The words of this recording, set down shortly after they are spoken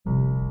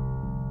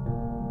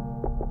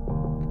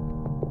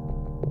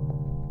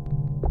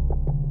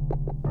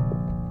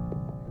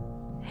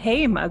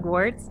Hey,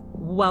 mugworts.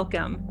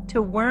 Welcome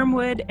to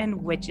Wormwood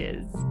and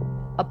Witches.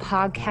 A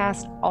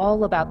podcast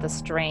all about the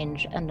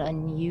strange and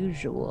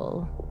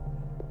unusual.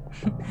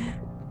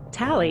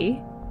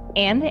 Tally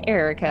And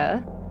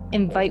Erica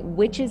invite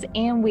witches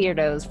and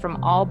weirdos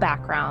from all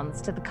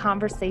backgrounds to the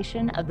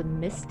conversation of the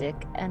mystic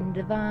and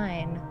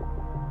divine.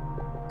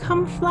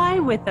 come fly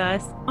with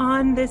us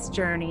on this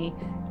journey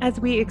as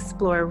we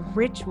explore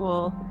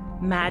ritual,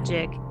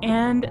 magic,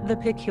 and the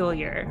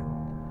peculiar.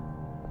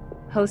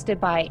 Hosted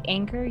by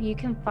Anchor, you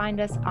can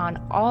find us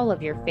on all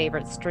of your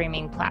favorite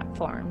streaming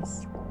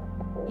platforms.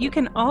 You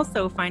can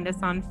also find us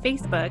on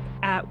Facebook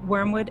at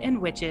Wormwood and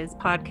Witches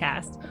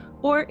Podcast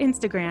or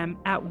Instagram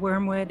at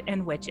Wormwood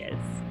and Witches.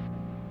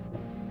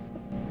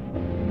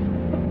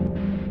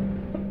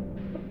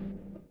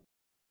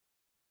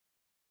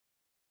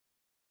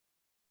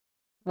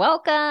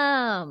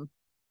 Welcome.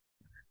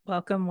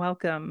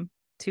 Welcome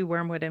to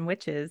Wormwood and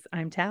Witches.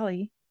 I'm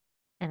Tally.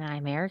 And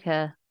I'm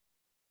Erica.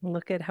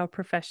 Look at how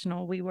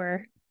professional we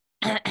were.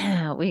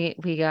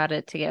 we got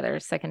it together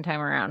second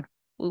time around.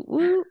 Woo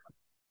woo.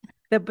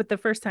 But the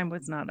first time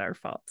was not our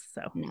fault.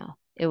 So No,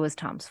 it was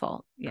Tom's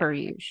fault, per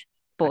usual.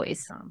 Okay,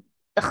 Boys. Tom.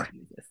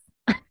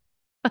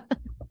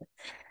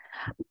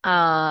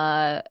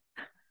 How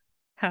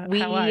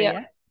are you?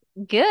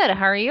 Good.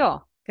 How are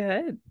you?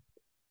 Good.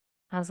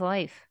 How's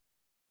life?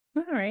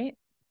 All right.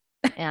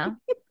 Yeah.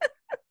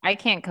 I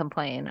can't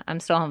complain. I'm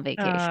still on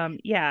vacation.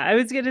 Yeah, I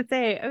was gonna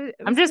say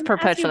I'm just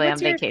perpetually on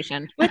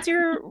vacation. What's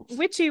your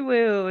witchy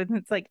woo? And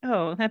it's like,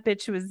 oh, that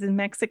bitch was in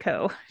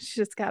Mexico. She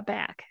just got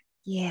back.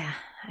 Yeah,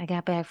 I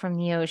got back from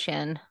the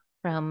ocean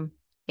from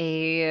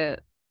a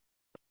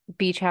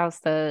beach house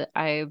that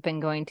I've been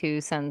going to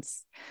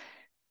since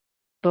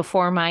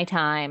before my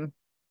time,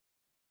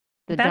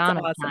 the That's dawn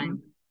of awesome.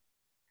 time.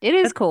 It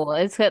is cool.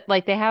 It's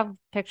like they have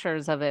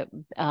pictures of it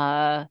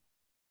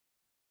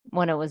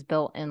when it was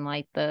built in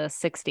like the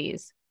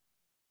 60s.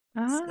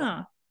 Ah,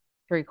 so,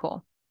 pretty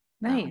cool.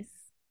 nice.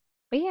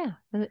 But yeah,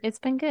 it's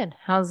been good.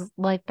 How's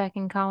life back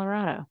in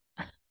Colorado?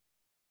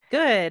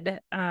 Good.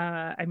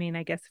 I mean,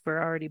 I guess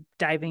we're already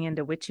diving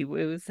into witchy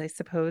woos, I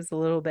suppose, a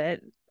little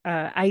bit.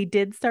 I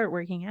did start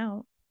working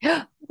out.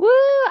 Woo!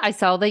 I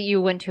saw that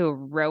you went to a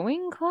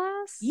rowing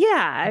class.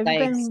 Yeah,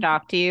 I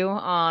stalked you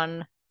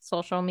on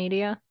social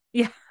media.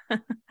 Yeah.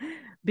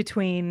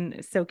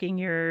 Between soaking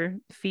your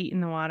feet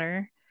in the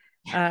water.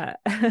 I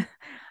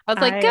was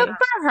like, good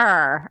for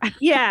her.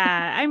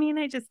 Yeah, I mean,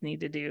 I just need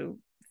to do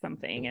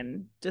something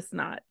and just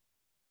not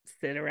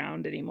sit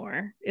around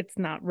anymore. It's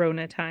not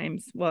Rona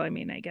times. Well, I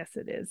mean, I guess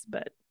it is,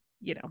 but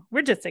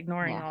we're just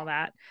ignoring all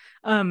that.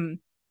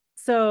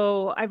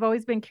 So I've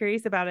always been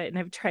curious about it, and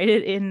I've tried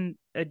it in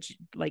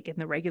in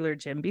the regular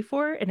gym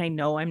before, and I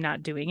know I'm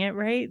not doing it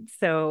right.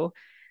 So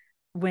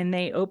when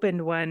they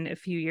opened one a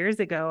few years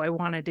ago, I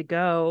wanted to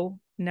go,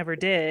 never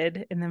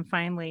did, and then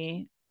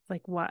finally,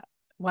 like, what?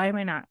 Why am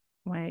I not?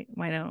 Why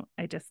don't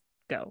I just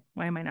go?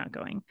 Why am I not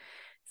going?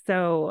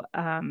 So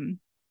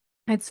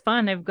it's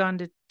fun. I've gone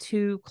to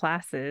 2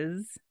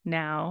 classes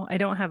now. I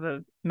don't have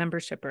a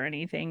membership or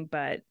anything,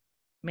 but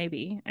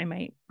maybe I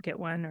might get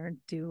one or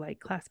do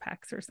like class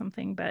packs or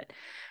something. But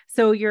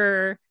so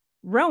you're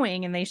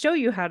rowing and they show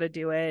you how to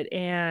do it.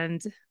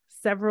 And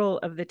several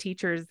of the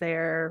teachers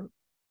there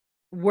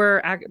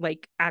were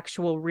like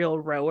actual real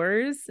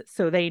rowers.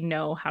 So they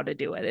know how to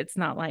do it. It's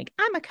not like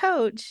I'm a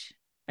coach.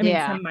 I mean,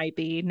 some might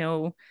be.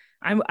 No,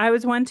 I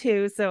was one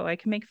too, so I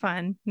can make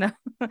fun. No.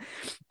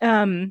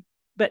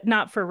 But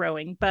not for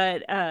rowing.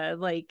 But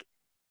like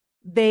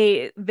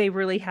they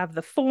really have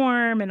the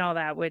form and all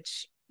that,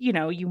 which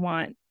you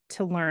want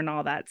to learn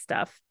all that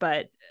stuff.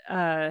 But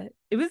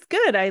it was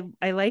good.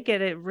 I like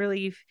it.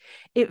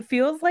 It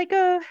feels like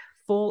a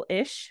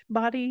full-ish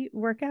body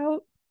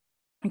workout,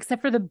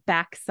 except for the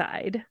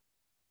backside.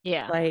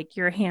 Yeah. Like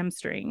your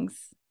hamstrings.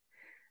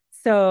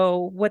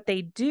 So what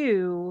they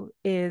do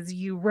is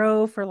you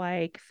row for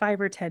like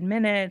 5 or 10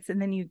 minutes, and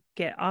then you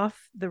get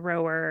off the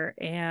rower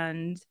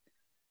and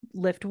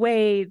lift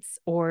weights,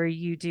 or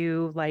you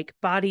do like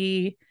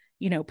body,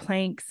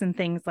 planks and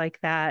things like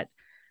that.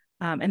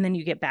 And then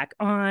you get back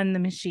on the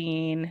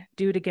machine,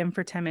 do it again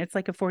for 10 minutes,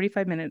 like a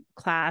 45-minute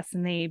class,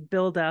 and they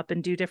build up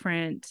and do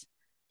different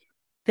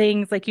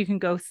things. Like you can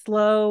go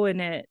slow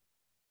and it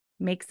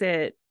makes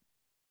it,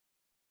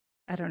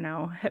 I don't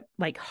know,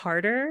 like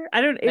harder.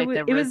 I don't, like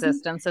the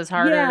resistance is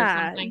harder or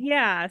something.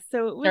 Yeah.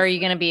 So it was. So are you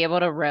going to be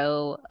able to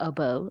row a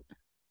boat?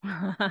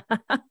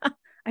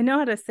 I know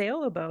how to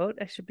sail a boat.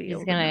 I should be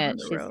able to.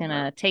 She's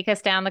gonna take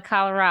us down to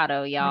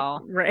Colorado,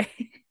 y'all. Right.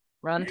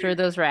 Run through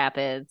those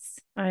rapids.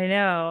 I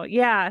know.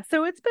 Yeah.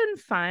 So it's been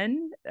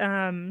fun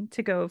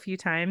to go a few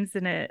times,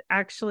 and it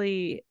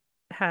actually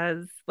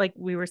has, like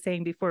we were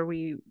saying before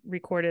we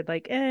recorded,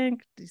 like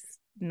just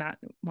not,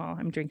 well,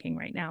 I'm drinking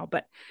right now,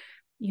 but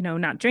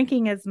not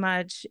drinking as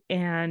much.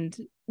 And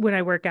when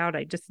I work out,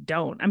 I just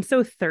don't. I'm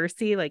so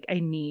thirsty. Like I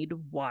need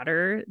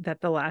water,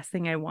 that the last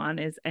thing I want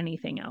is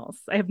anything else.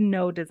 I have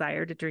no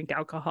desire to drink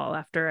alcohol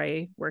after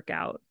I work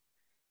out.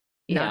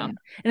 None. Yeah.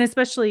 And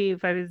especially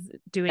if I was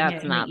doing That's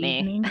it in not the me.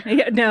 evening.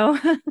 Yeah, no.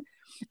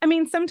 I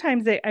mean,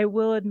 sometimes I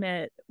will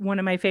admit one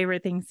of my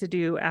favorite things to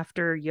do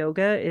after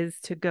yoga is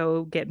to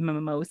go get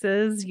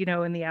mimosas,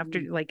 in the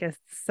after, like a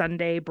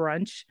Sunday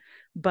brunch.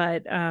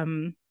 But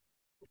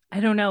I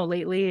don't know.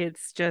 Lately,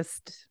 it's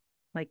just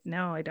like,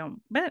 no, I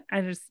don't. But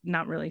I'm just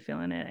not really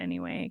feeling it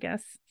anyway, I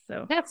guess.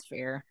 So, That's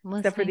fair.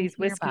 except for Listening these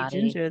to your whiskey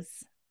body. gingers.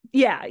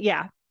 Yeah,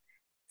 yeah.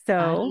 So,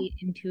 Body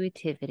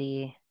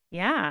intuitivity.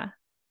 yeah.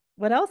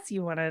 What else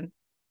you want to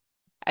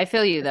I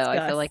feel you though. I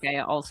feel discuss? like I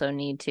also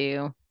need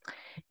to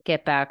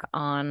get back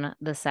on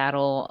the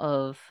saddle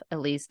of at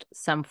least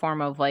some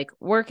form of like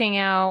working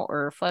out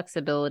or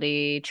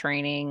flexibility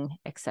training,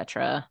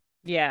 etc.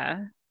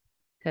 Yeah.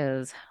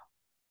 Because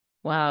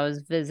while I was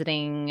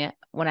visiting,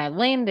 when I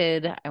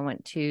landed, I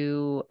went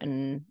to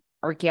an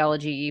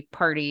archaeology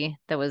party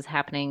that was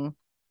happening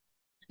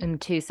in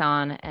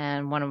Tucson,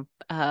 and one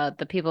of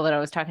the people that I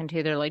was talking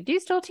to, they're like, "Do you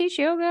still teach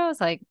yoga?" I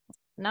was like,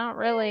 "Not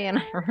really," and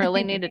I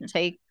really need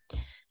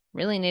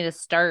to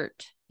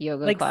start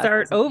yoga Like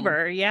start classes again.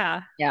 over.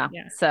 Yeah. Yeah,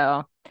 Yeah.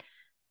 so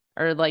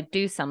or like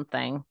do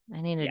something.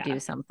 I need to Yeah. do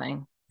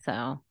something.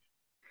 So,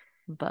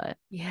 but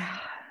Yeah.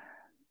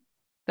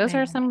 those are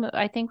Man. some.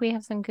 I think we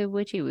have some good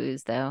witchy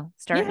woos though.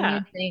 Starting Yeah.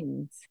 new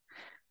things.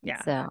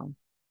 Yeah. So,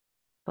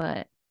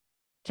 but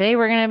today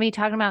we're gonna be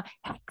talking about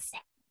hexes.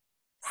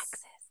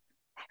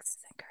 Hexes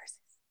and curses.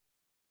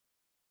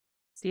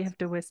 So you have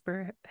to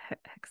whisper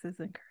hexes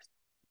and curses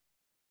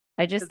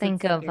I just because it's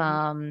think of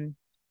scary.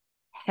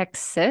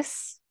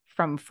 Hexus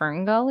from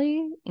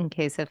Ferngully, in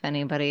case if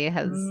anybody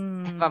has, if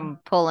Mm. I'm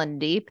pulling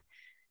deep.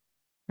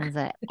 Is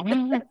that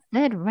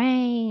acid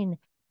rain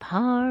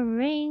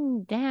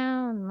pouring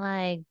down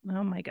like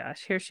Oh my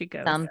gosh, here she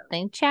goes.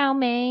 something chow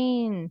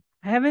mein?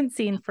 I haven't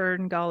seen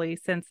Fern Gully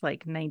since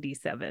like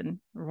 97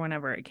 or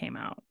whenever it came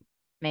out.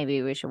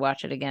 Maybe we should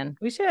watch it again.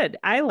 We should.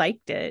 I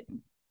liked it.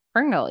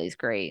 Ferngully's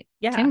great.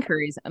 Yeah. Tim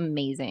Curry's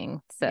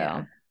amazing.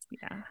 Yeah. So,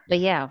 Yeah. but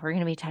yeah, we're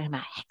gonna be talking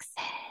about hexes.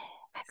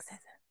 Hexes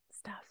and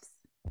stuffs.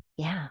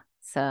 Yeah.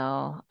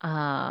 So,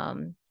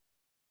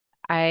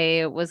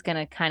 I was going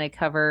to kind of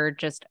cover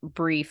just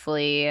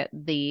briefly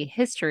the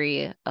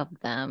history of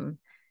them.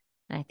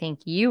 I think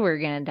you were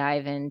going to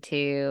dive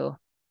into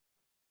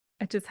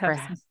I just have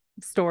some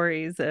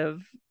stories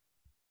of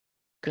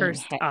being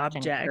cursed hexed and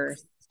objects.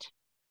 cursed.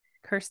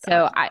 Cursed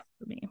So objects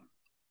for me.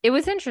 it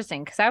was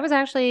interesting because I was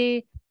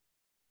actually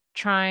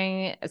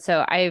trying.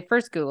 So I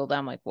first Googled,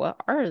 I'm like, what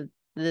are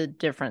the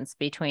difference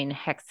between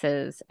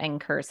hexes and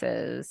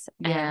curses?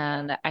 Yeah.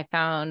 And I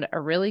found a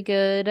really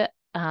good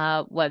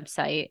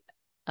website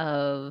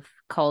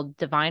called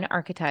Divine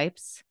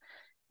Archetypes.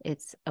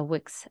 It's a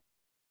Wix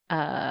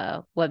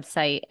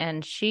website,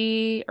 and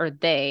she or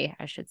they,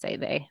 I should say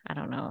they, I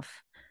don't know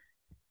if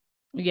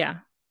Yeah.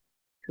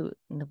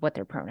 what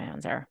their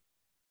pronouns are.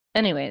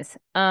 Anyways,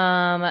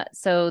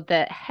 so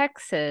the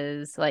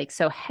hexes, like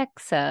so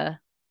hexa,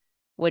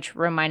 which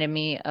reminded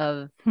me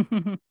of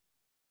the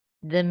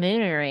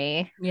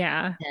moonery.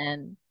 Yeah.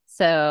 And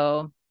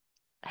so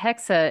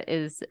hexa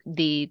is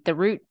the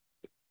root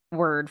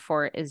word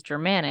for it is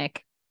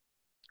Germanic,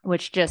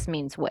 which just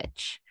means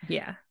witch.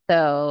 Yeah.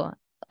 So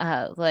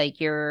like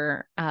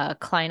your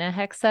Kleine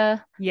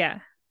Hexa, Yeah.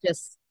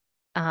 just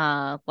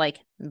like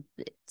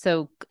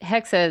so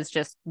hexa is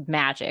just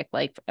magic,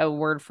 like a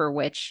word for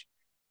witch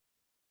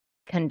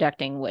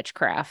conducting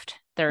witchcraft.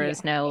 There Yeah.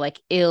 is no like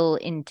ill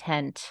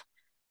intent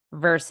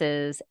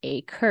versus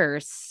a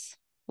curse,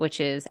 which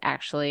is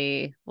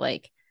actually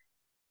like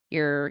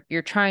you're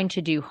trying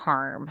to do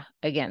harm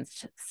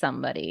against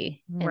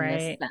somebody in this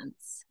Right.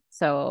 sense.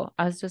 So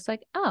I was just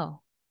like, oh,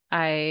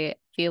 I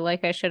feel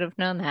like I should have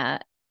known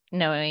that,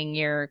 knowing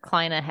your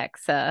Kleine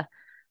Hexa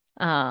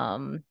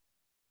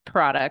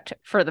product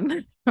for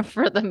the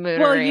for the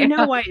Well, you moonery.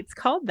 know why it's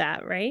called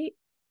that, right?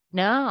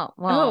 No,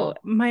 Oh, well,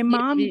 my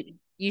mom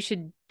you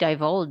should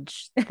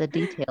divulge the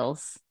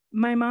details.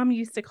 my mom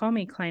used to call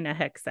me Kleine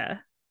Hexa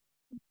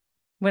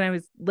when I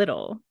was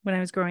little, when I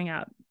was growing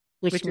up,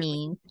 Which which is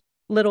means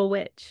little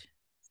witch.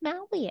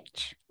 small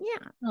witch.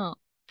 Yeah. Oh,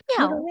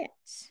 Little no,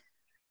 witch.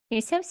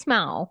 you're so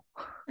small.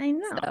 I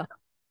know. So And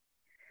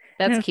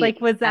that's it's cute.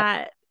 like, was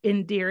that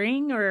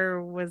endearing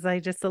or was I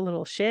just a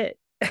little shit?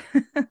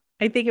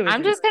 I think it was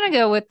I'm just gonna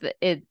endearing. go with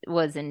it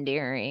was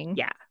endearing.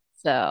 Yeah.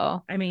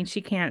 So I mean,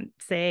 she can't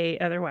say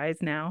otherwise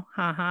now.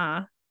 Ha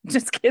ha.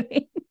 Just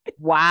kidding.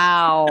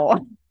 wow.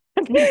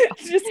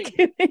 Just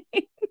kidding.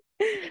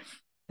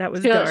 That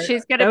was dark.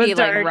 She's gonna That was be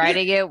like dark.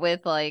 writing it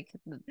with like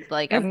As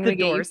I'm the gonna get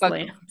you door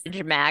fucking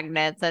slams.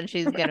 magnets, and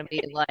she's gonna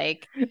be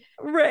like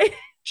Right.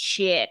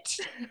 shit,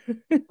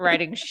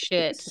 writing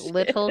shit, Shit.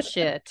 little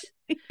shit.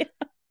 Yeah.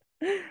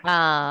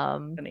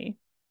 Um, Funny.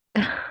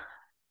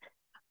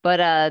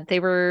 but they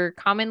were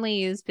commonly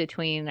used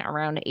between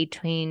around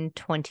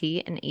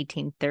 1820 and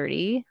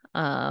 1830.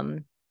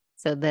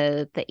 So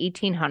the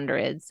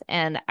 1800s,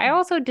 and I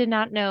also did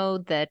not know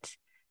that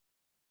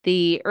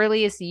the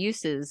earliest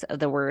uses of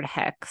the word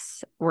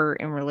hex were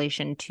in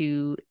relation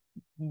to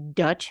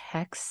Dutch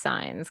hex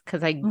signs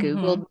because I Mm-hmm.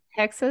 Googled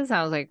hexes.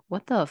 I was like,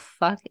 what the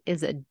fuck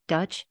is a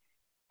Dutch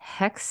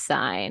hex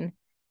sign?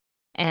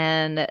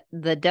 And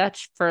the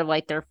Dutch for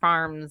like their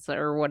farms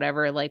or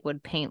whatever, like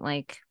would paint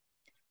like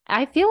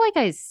I feel like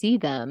I see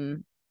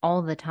them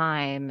all the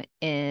time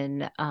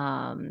in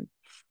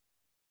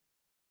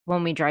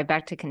when we drive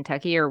back to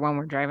Kentucky or when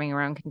we're driving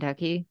around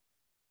Kentucky,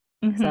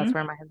 because that's Mm-hmm.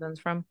 where my husband's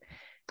from.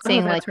 Oh,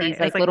 Seeing like that's these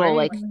right. I was like like, where are little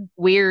you like going?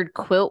 weird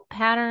quilt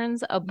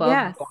patterns above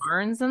Yes.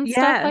 barns and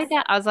stuff Yes. like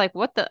that. I was like,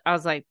 what the I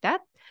was like,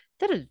 that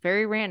is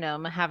very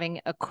random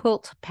having a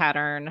quilt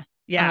pattern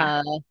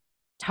Yeah. uh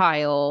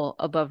tile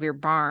above your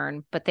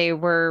barn, but they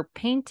were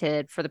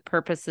painted for the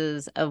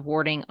purposes of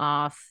warding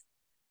off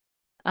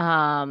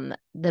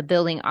the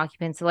building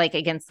occupants like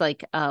against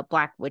like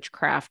black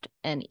witchcraft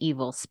and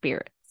evil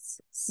spirits.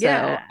 So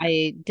Yeah.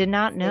 I did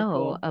not So know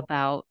cool.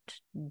 about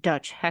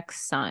Dutch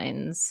hex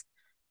signs.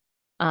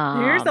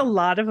 There's a Um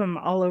lot of them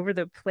all over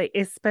the place,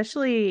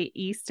 especially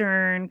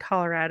eastern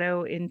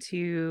Colorado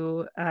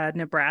into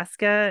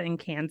Nebraska and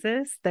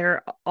Kansas.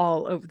 They're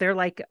all over. They're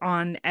like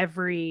on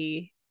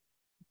every,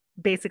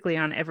 basically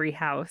on every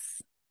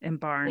house and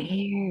barn.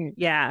 Weird.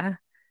 Yeah.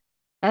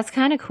 That's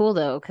kind of cool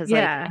though, because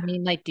like I Yeah.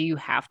 mean, like, do you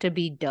have to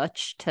be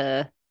Dutch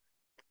to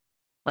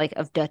like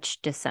of Dutch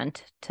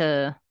descent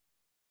to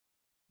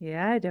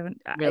Yeah. I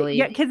don't, yeah,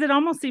 really? because it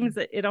almost seems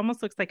that it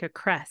almost looks like a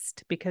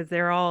crest because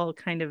they're all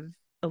kind of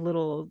a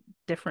little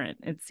different,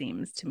 it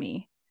seems to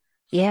me.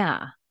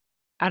 Yeah,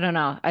 I don't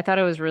know. I thought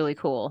it was really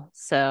cool.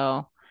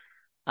 So,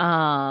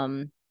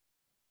 um,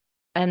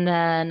 and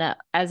then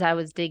as I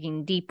was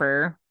digging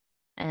deeper,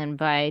 and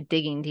by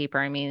digging deeper,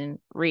 I mean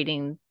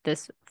reading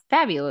this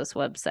fabulous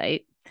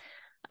website,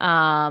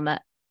 um,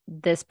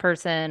 this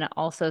person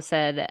also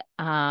said,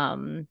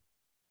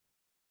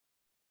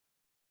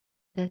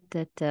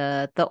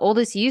 the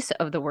oldest use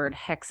of the word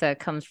hexa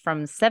comes from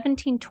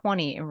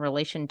 1720 in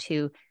relation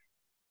to,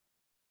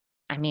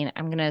 I mean,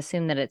 I'm going to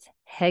assume that it's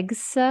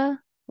Hegsa,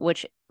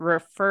 which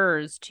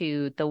refers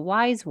to the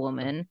wise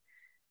woman,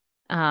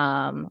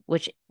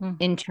 which Mm.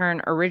 in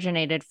turn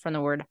originated from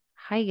the word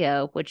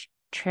Haga, which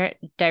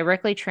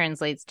directly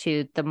translates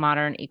to the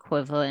modern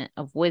equivalent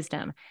of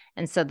wisdom.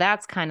 And so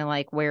that's kind of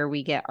like where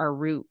we get our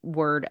root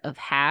word of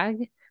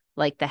hag,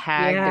 like the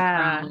hag, the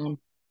Yeah. crone,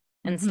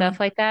 and Hmm. stuff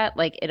like that.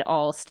 Like it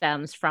all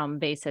stems from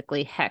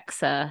basically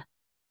hexa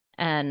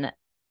and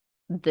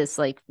this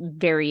like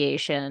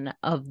variation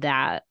of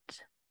that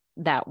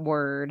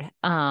word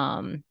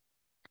and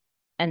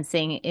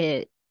seeing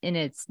it in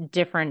its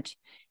different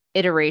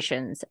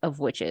iterations of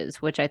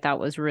witches, which I thought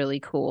was really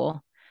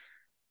cool.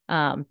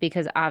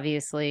 Because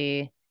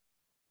obviously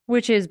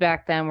witches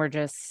back then were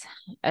just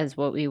as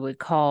what we would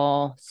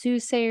call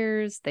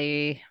soothsayers.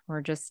 They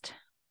were just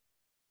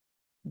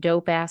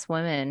dope ass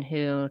women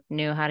who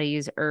knew how to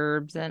use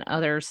herbs and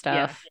other Yes,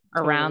 stuff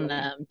around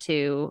totally. them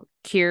to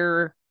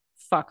cure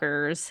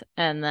fuckers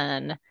and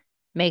then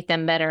make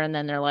them better. And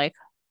then they're like,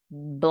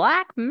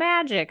 black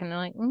magic. And they're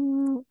like,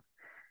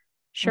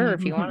 sure,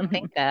 if you want to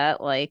think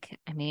that. Like,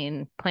 I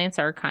mean, plants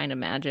are kind of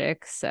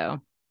magic. So,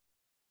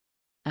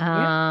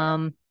 Yeah.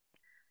 um,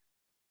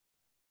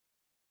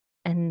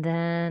 and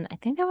then I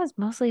think that was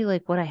mostly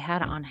like what I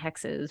had on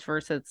hexes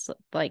versus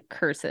like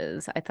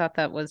curses. I thought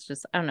that was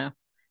just, I don't know.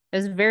 It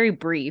was very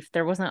brief.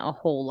 There wasn't a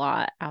whole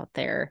lot out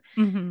there.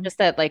 Hmm. Just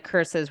that like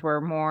curses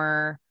were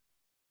more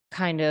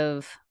kind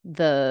of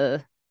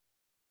the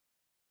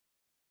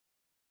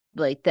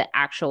like the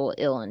actual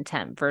ill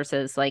intent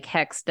versus like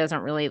hex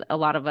doesn't really, a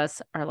lot of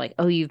us are like,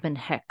 oh, you've been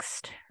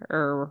hexed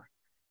or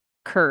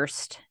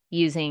cursed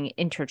using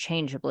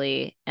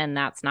interchangeably, and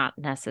that's not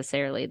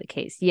necessarily the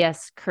case.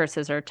 Yes,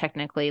 curses are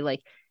technically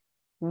like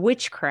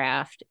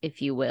witchcraft,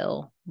 if you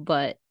will,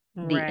 but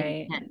the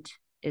Right. intent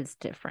is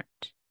different.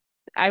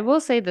 I will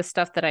say the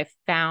stuff that I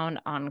found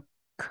on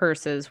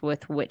curses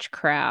with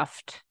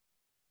witchcraft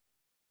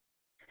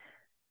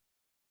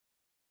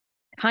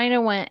kind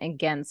of went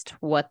against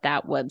what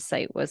that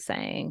website was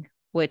saying,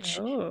 which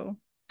Oh.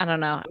 I don't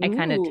know. I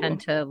kind of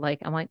tend Ooh. to like,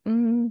 I'm like, I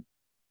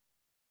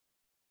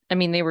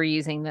mean, they were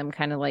using them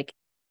kind of like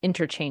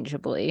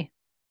interchangeably.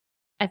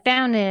 I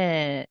found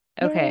it.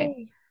 Okay.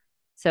 Yay.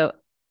 So,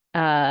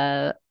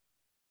 uh,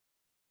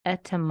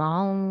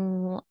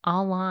 etymol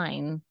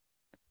online,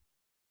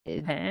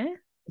 Huh?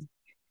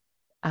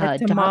 dot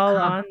Etamal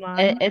com.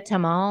 online.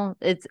 Etymol.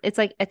 It's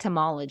like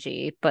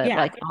etymology, but Yeah.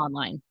 like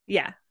online.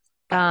 Yeah.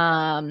 Got it.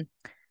 Um,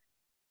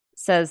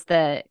 says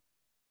that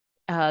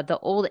the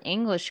Old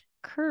English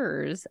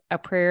curs a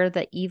prayer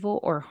that evil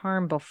or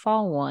harm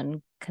befall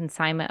one,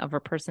 consignment of a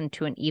person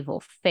to an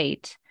evil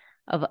fate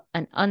of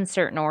an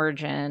uncertain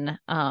origin,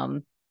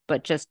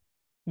 but just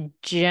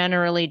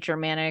generally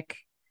Germanic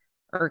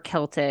or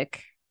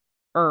Celtic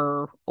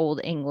or Old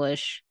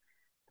English,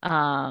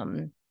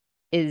 um,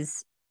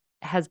 is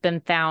has been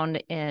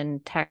found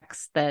in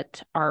texts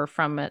that are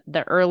from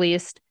the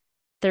earliest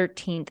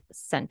 13th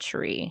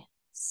century.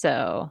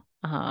 So,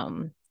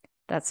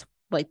 that's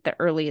like the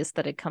earliest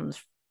that it comes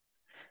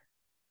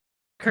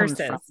from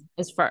Curses.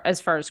 as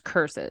far as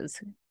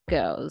curses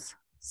goes.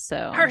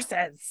 So,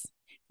 Curses.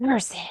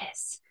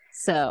 curses.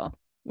 So,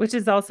 Which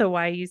is also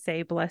why you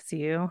say bless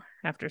you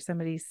after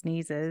somebody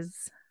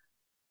sneezes.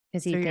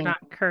 Because So you you're think,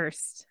 not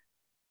cursed.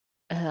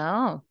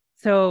 oh,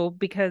 So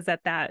because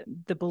at that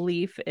the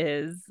belief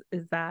is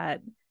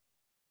that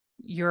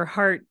your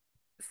heart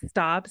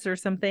stops or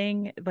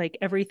something, like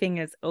everything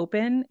is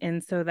open,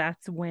 and so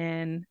that's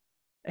when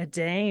a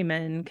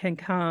demon can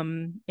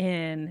come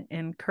in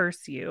and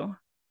curse you.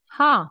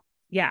 huh.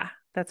 Yeah,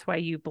 that's why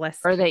you bless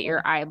Or that people.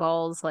 your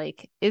eyeballs,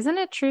 like, isn't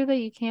it true that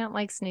you can't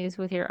like sneeze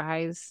with your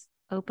eyes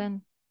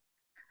open?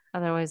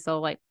 Otherwise,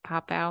 they'll like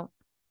pop out.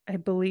 I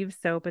believe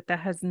so, but that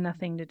has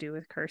nothing to do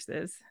with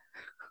curses.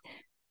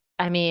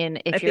 I mean,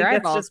 I if your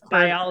think that's eyeballs just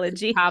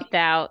biology. popped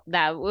out,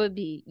 that would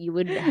be,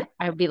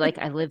 I would be like,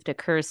 I lived a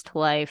cursed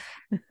life.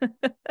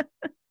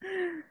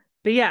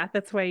 But yeah,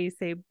 that's why you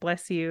say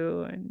bless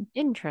you. And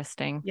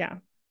Interesting. yeah.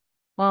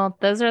 Well,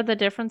 those are the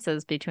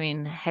differences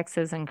between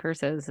hexes and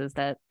curses, is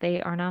that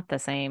they are not the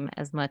same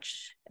as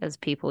much as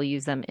people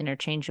use them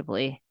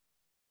interchangeably.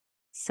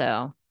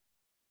 So,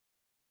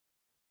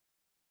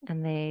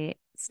 and they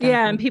stem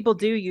Yeah, and from, people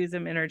do use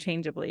them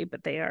interchangeably,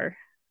 but they are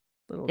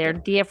a little they're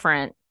different.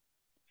 different.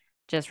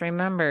 Just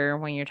remember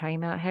when you're talking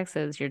about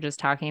hexes, you're just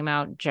talking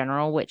about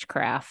general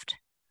witchcraft.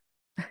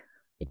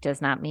 It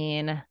does not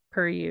mean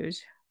Per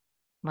use.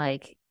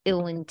 like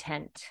ill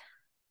intent.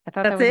 I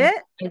thought that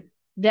That's was it?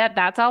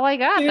 that's all I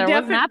got. There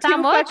was not that Two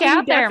much fucking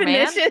out there,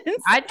 man. definitions.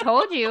 I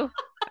told you.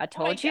 I Oh my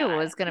told you it God.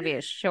 was going to be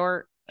a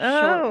short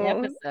Oh,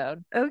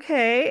 episode.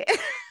 okay.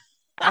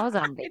 I was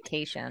on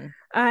vacation.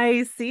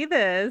 I see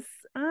this.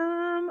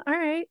 All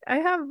right.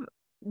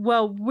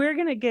 Well, we're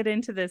gonna get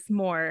into this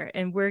more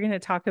and we're gonna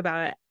talk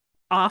about it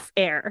off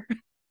air,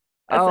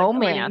 as Oh according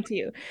man. to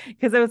you.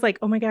 Because I was like,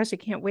 oh my gosh, I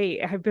can't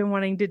wait. I've been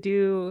wanting to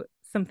do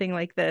something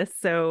like this.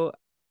 So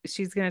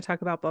she's gonna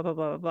talk about blah blah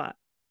blah blah blah.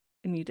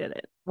 And you did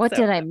it. What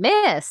So did I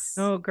miss?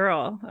 oh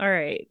girl. All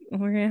right.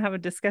 We're gonna have a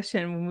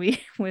discussion when we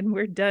when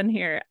we're done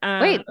here.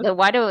 Wait,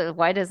 why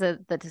does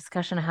the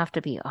discussion have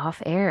to be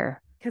off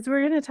air Because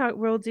we're gonna talk,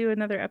 we'll do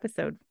another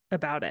episode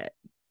about it.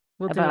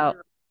 We'll do it. about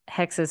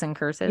hexes and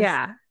curses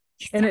Yeah.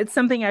 And it's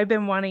something I've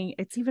been wanting.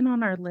 It's even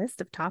on our list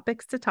of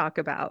topics to talk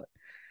about.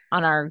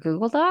 on our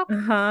Google Doc?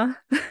 Uh-huh.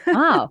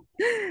 Oh,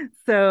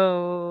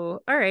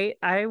 So, all right,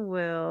 I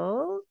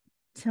will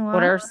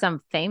what tell. are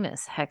some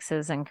famous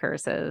hexes and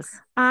curses?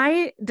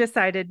 I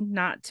decided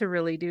not to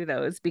really do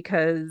those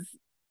because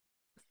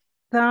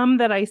some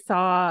that I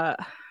saw,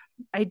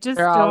 I They're just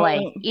all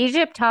like don't.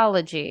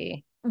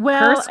 Egyptology,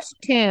 Well, cursed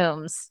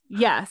tombs.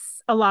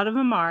 yes, a lot of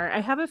them are. I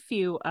have a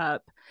few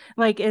up.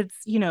 Like it's,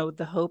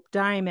 the Hope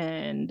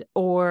Diamond,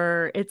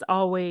 or it's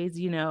always,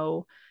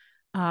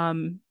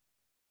 um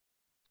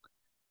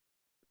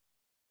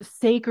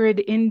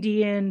sacred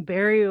Indian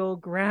burial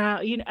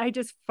ground. I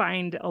just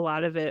find a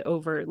lot of it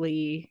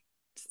overtly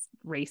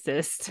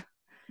racist.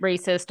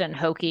 Racist and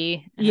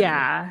hokey and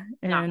Yeah.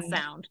 not And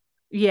sound.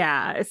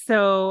 yeah.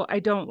 So I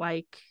don't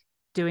like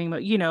doing,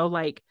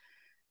 like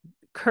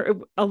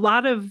a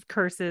lot of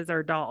curses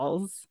are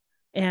dolls.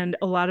 And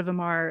a lot of them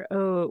are,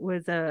 oh, it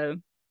was a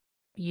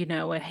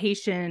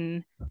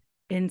Haitian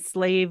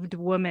enslaved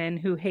woman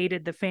who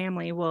hated the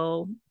family.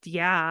 Well,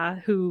 yeah,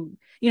 who,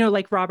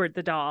 like Robert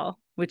the Doll,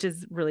 which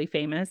is really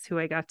famous, who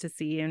I got to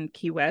see in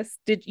Key West.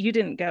 You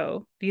didn't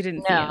go? You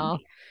didn't see him? No.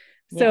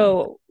 Yeah.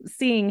 So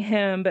seeing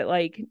him, but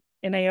like,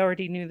 and I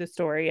already knew the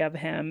story of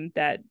him,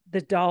 that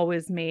the doll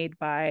was made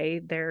by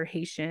their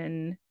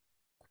Haitian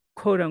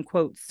quote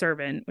unquote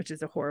servant, which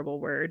is a horrible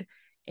word.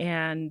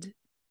 And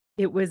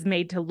it was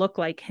made to look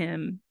like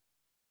him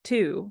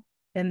too.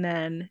 And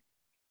then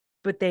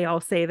but they all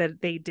say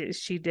that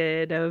she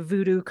did a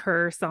voodoo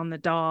curse on the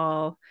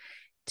doll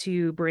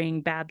to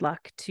bring bad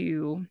luck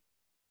to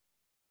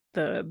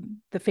the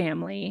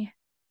family.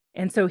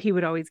 And so he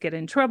would always get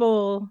in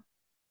trouble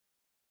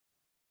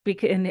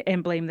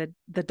and blame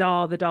the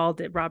doll. The doll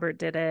did Robert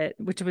did it,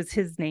 which was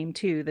his name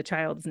too, the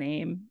child's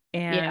name.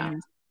 Yeah.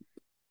 And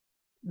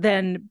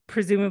then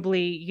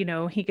presumably,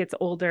 he gets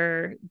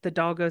older, the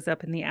doll goes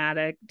up in the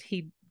attic,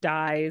 he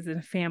dies,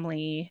 and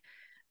family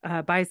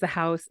buys the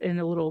house, and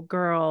a little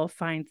girl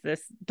finds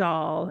this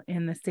doll,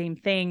 and the same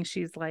thing.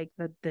 She's like,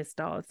 this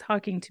doll is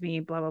talking to me,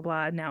 blah, blah,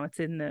 blah. Now it's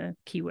in the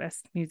Key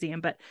West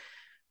Museum. But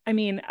I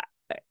mean,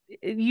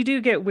 you do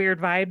get weird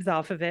vibes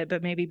off of it,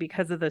 but maybe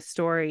because of the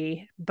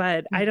story.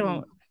 But I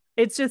don't,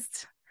 it's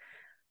just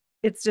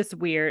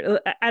weird.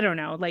 I don't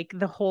know, like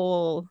the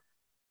whole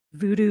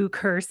voodoo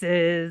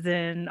curses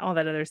and all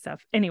that other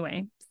stuff.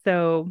 Anyway,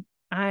 so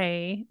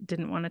I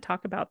didn't want to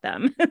talk about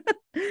them.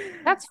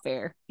 That's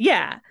fair.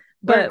 Yeah.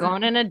 We're But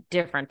going in a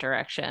different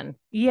direction.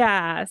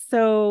 yeah,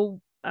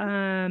 so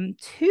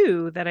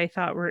two that I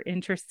thought were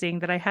interesting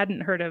that I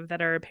hadn't heard of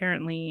that are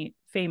apparently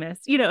famous.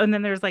 And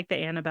then there's like the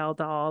Annabelle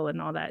doll and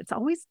all that. It's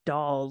always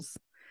dolls.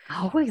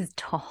 Always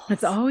dolls.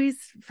 It's always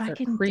They're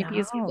fucking creepy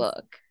as dolls.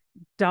 fuck.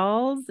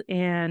 Dolls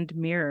and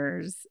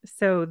mirrors.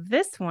 So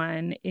this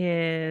one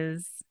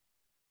is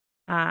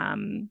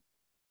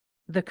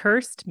the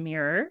Cursed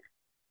Mirror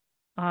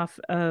off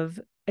of,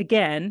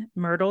 again,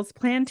 Myrtle's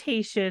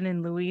Plantation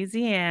in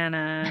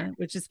Louisiana,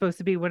 which is supposed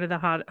to be one of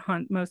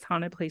the most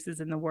haunted places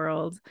in the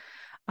world.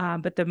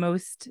 But the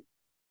most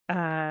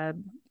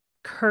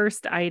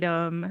cursed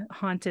item,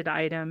 haunted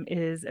item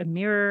is a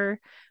mirror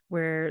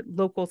where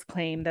locals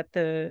claim that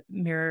the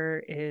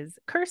mirror is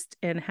cursed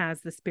and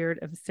has the spirit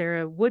of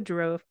Sarah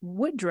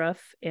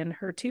Woodruff and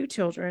her two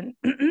children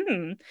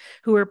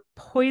who were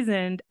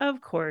poisoned, of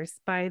course,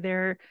 by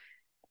their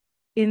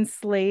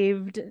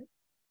enslaved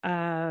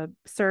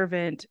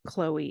servant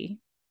Chloe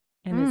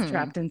and is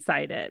trapped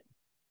inside it.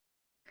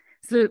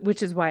 So,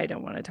 which is why I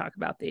don't want to talk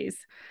about these.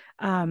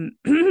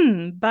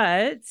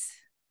 But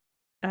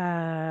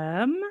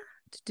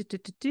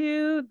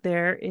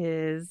there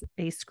is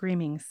a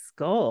screaming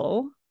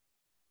skull,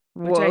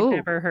 which I've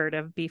never heard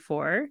of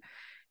before.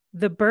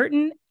 The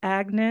Burton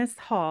Agnes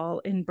Hall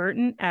in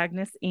Burton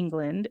Agnes,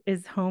 England,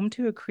 is home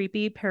to a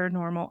creepy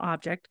paranormal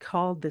object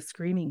called the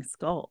Screaming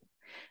Skull.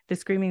 The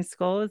Screaming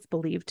Skull is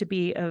believed to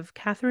be of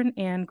Catherine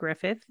Ann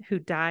Griffith, who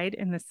died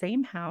in the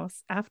same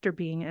house after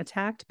being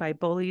attacked by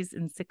bullies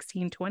in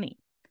 1620.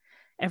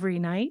 Every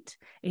night,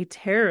 a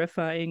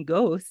terrifying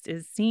ghost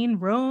is seen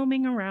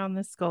roaming around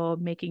the skull,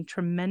 making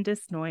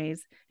tremendous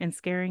noise and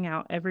scaring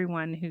out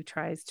everyone who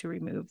tries to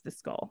remove the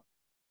skull.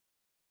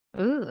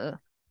 Ooh.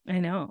 I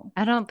know.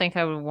 I don't think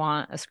I would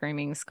want a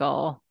screaming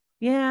skull.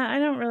 Yeah, I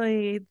don't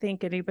really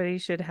think anybody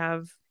should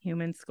have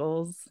human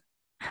skulls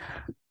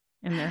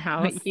in their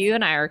house. But you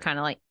and I are kind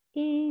of like,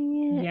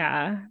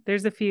 yeah,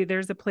 there's a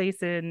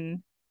place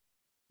in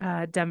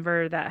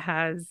Denver that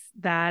has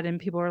that, and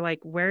people are like,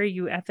 where are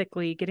you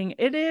ethically getting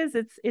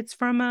it's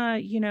from a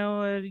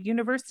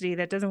university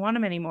that doesn't want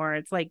them anymore.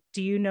 It's like,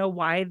 do you know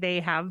why they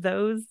have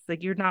those?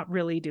 Like, you're not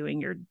really doing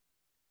your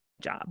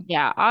job.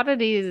 Yeah,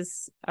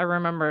 oddities. I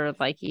remember,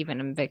 like, even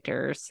in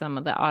Victor, some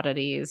of the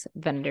oddities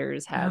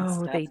vendors had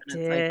stuff. They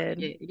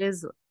did.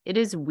 It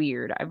is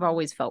weird. I've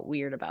always felt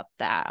weird about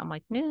that. I'm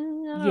like,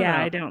 no,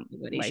 I don't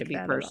Nobody like should be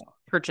that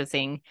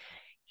purchasing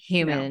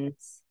human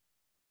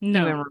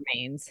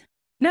remains.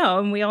 No,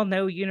 and we all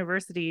know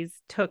universities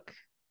took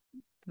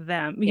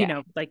them,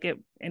 like it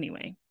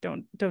anyway.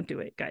 Don't do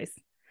it, guys.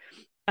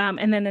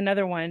 And then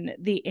another one,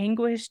 the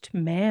Anguished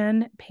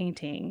Man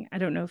painting. I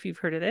don't know if you've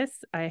heard of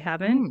this. I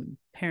haven't.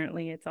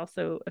 Apparently, it's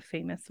also a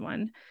famous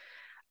one.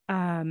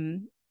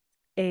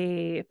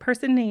 A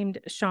person named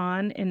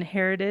Sean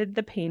inherited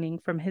the painting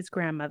from his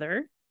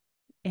grandmother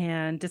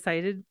and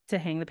decided to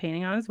hang the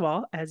painting on his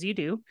wall, as you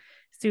do.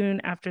 Soon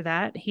after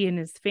that, he and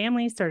his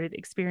family started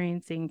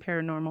experiencing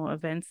paranormal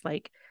events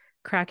like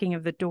cracking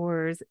of the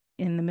doors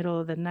in the middle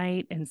of the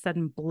night and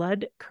sudden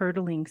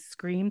blood-curdling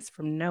screams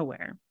from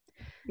nowhere.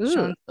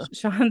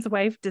 Sean's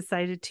wife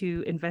decided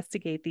to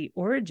investigate the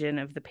origin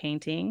of the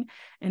painting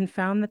and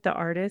found that the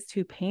artist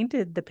who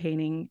painted the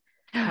painting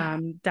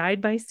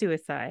died by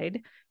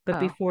suicide. But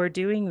before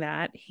doing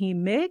that, he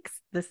mixed,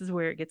 this is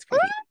where it gets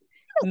creepy.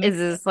 Is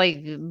this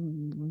like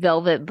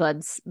Velvet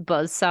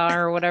Buzzsaw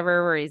or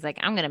whatever, where he's like,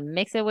 I'm gonna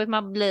mix it with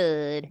my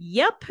blood?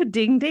 Yep,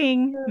 ding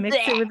ding. Mix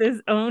it with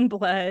his own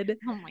blood.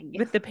 Oh my God.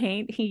 With the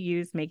paint he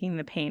used making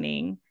the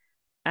painting.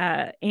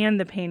 And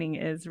the painting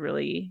is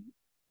really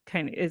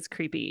is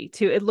creepy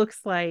too. It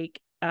looks like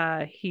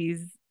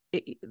he's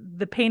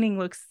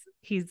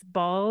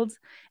bald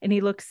and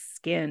he looks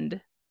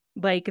skinned.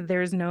 Like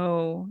there's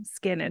no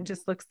skin. It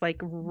just looks like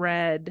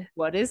red.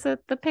 What is it?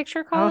 The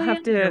picture called? I'll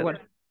have to.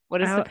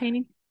 What is the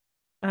painting?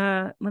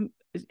 I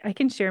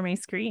can share my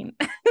screen.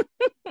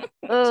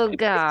 Oh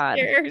God.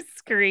 Share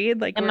screen.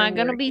 Like, am I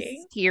gonna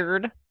be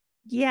scared?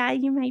 Yeah,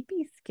 you might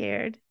be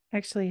scared.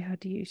 Actually, how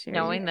do you share?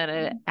 Knowing that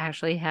it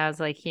actually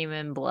has like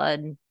human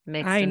blood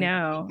mixed. I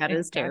know. That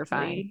is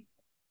terrifying.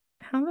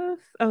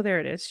 There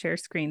it is. Share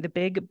screen. The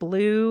big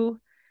blue.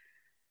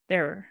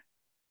 There.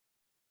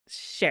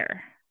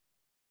 Share.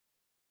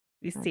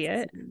 You see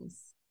it?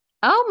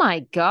 Oh my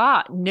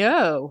God.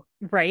 No.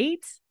 Right?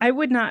 I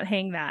would not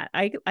hang that.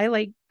 I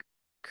like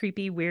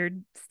creepy,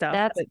 weird stuff.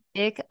 That's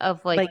ick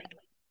of like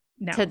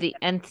no. To the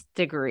nth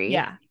degree.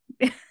 Yeah.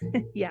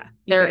 Yeah.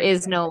 There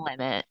is no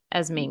limit,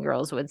 as Mean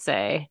Girls would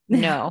say.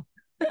 No.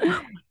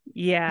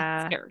 Yeah.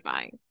 That's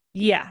terrifying.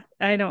 Yeah.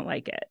 I don't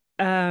like it.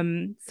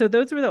 So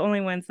those were the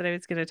only ones that I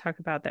was going to talk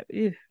about.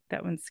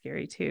 That one's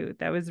scary too.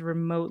 That was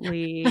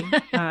remotely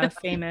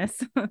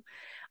famous.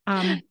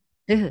 That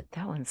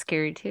one's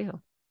scary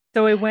too.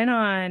 So I went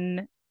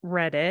on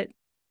Reddit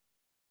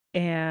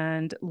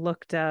and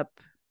looked up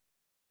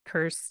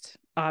cursed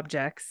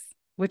objects,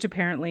 which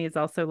apparently is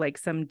also like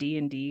some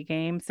D&D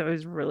game. So I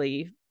was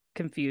really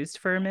confused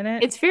for a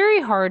minute. It's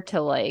very hard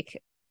to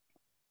like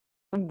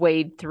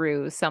wade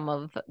through some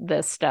of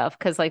this stuff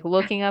because like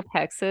looking up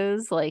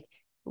hexes, like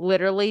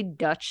literally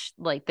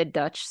the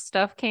Dutch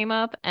stuff came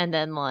up, and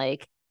then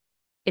like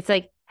it's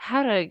like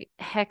how to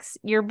hex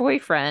your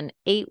boyfriend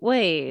 8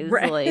 ways,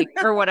 right? Like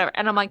or whatever.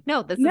 And I'm like,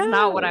 no, this is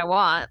not what I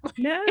want.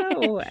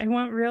 No, I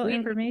want real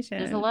information.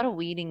 There's a lot of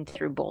weeding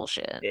through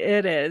bullshit.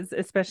 It is,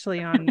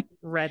 especially on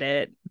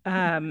Reddit.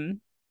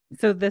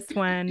 So this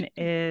one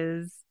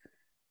is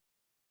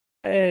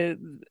I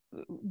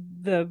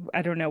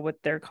don't know what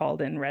they're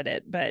called in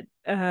Reddit, but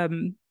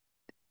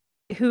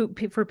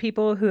for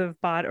people who have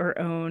bought or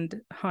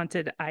owned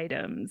haunted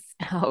items.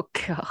 Oh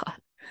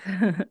God.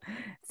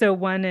 So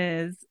one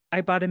is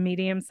I bought a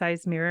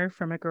medium-sized mirror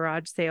from a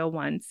garage sale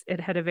once. It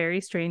had a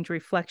very strange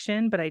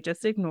reflection, but I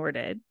just ignored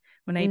it.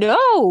 When I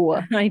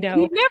No, I you know.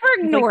 never It's like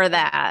ignore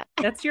that.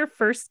 that's your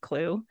first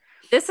clue.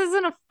 This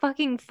isn't a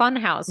fucking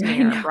funhouse I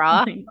mirror, know.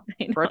 bruh. I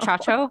know.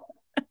 Brochacho.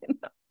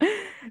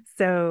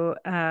 So,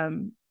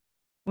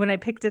 when I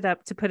picked it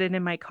up to put it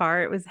in my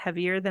car, it was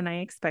heavier than I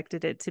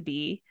expected it to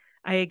be.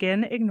 I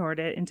again ignored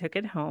it and took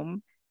it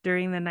home.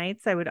 During the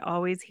nights, I would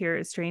always hear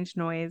a strange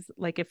noise,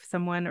 like if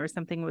someone or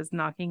something was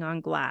knocking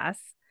on glass,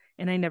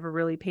 and I never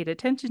really paid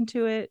attention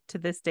to it. To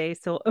this day,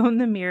 still own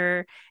the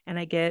mirror, and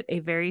I get a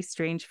very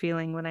strange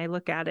feeling when I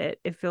look at it.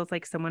 It feels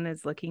like someone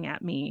is looking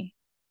at me,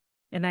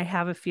 and I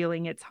have a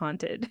feeling it's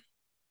haunted.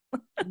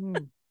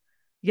 Mm,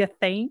 You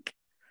think?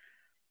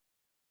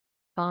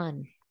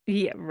 fun.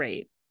 Yeah,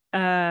 right.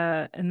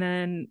 And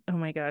then, oh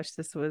my gosh,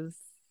 this was,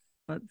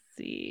 let's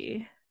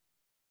see,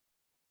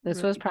 This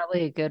was really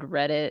probably a good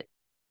Reddit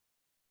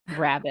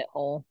rabbit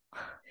hole.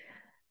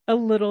 a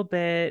little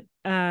bit.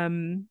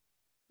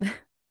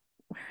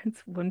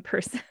 It's one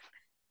person.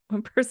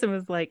 One person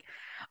was like,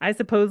 I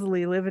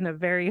supposedly live in a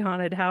very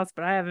haunted house,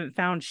 but I haven't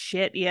found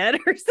shit yet,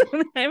 or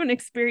something. I haven't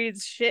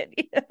experienced shit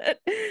yet.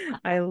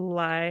 I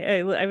lie.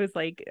 I was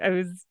like, I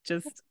was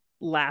just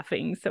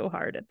laughing so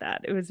hard at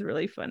that. It was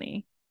really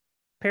funny.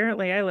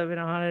 Apparently, I live in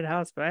a haunted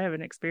house, but I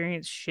haven't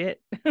experienced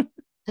shit.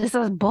 This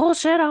is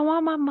bullshit. I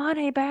want my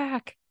money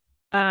back.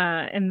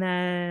 And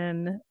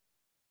then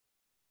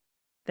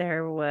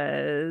there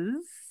was,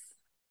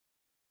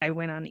 I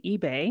went on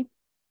eBay.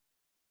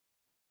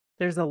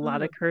 There's a lot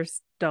Mm, of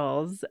cursed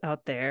dolls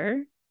out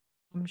there.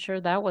 I'm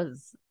sure that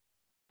was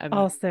a grand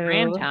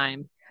Also,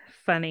 time.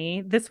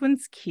 funny. This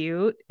one's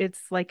cute. It's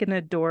like an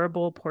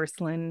adorable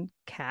porcelain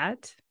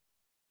cat,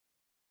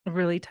 a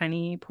really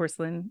tiny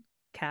porcelain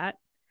cat.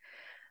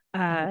 Oh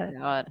Uh,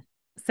 God.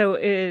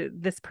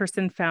 this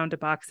person found a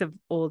box of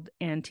old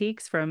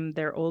antiques from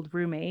their old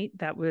roommate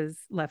that was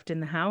left in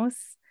the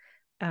house.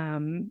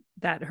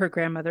 That her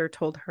grandmother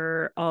told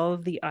her all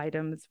of the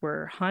items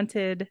were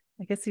haunted.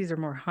 I guess these are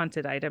more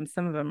haunted items.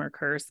 Some of them are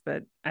cursed,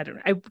 but I don't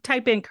know. I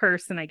type in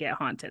curse and I get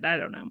haunted. I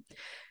don't know.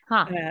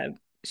 Huh.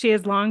 She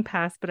has long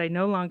passed, but I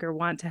no longer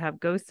want to have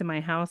ghosts in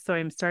my house, so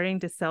I'm starting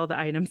to sell the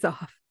items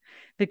off.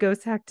 The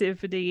ghost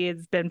activity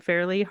has been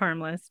fairly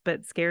harmless,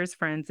 but scares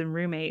friends and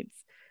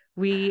roommates.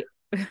 We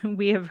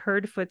we have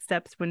heard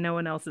footsteps when no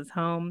one else is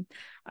home.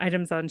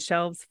 Items on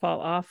shelves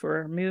fall off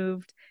or are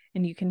moved,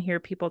 and you can hear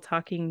people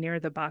talking near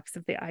the box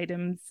of the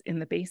items in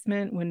the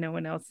basement when no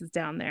one else is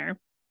down there.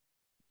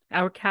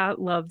 Our cat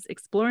loves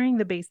exploring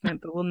the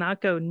basement, but will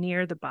not go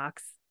near the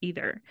box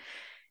either.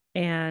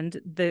 And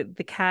the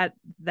cat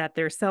that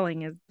they're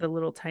selling is the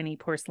little tiny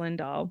porcelain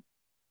doll.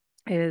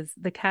 Is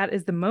the cat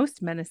is the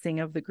most menacing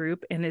of the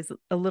group and is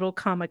a little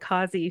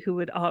kamikaze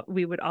who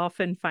we would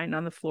often find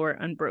on the floor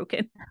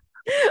unbroken.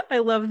 I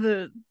love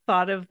the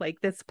thought of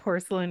like this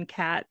porcelain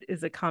cat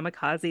is a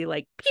kamikaze,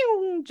 like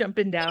pew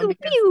jumping down Pew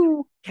because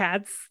pew.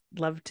 cats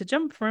love to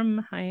jump from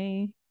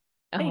high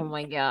Oh things.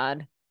 my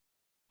God.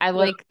 I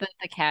Well, like that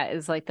the cat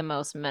is like the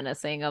most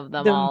menacing of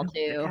them all the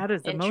too. cat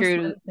is the In most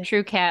true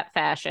menacing. cat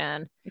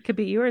fashion. It could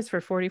be yours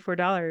for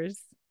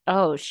 $44.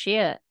 Oh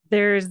shit.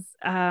 There's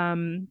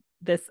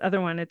this other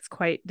one, it's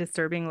quite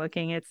disturbing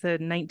looking. It's a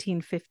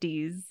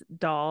 1950s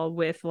doll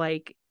with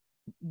like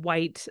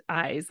white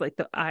eyes, like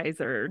the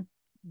eyes are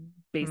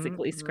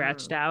basically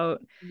scratched Mm-mm.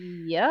 out.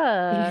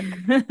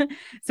 Yuck.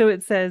 So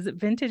it says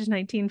vintage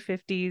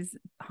 1950s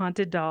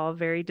haunted doll,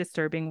 very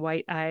disturbing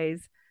white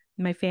eyes.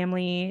 My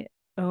family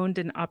owned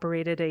and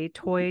operated a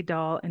toy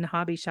doll and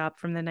hobby shop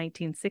from the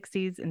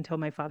 1960s until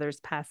my father's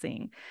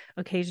passing.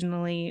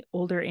 Occasionally,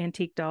 older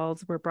antique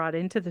dolls were brought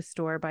into the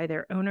store by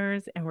their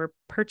owners and were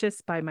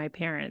purchased by my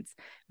parents.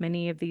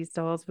 Many of these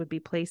dolls would be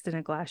placed in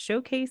a glass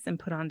showcase and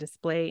put on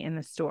display in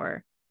the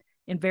store.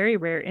 In very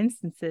rare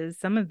instances,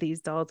 some of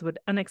these dolls would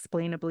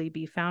unexplainably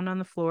be found on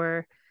the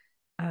floor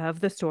of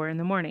the store in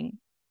the morning,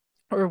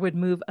 or would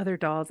move other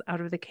dolls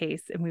out of the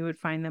case and we would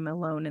find them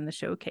alone in the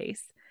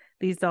showcase.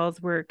 These dolls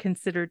were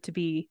considered to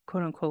be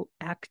quote unquote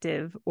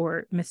active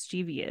or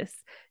mischievous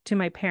to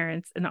my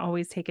parents and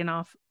always taken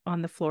off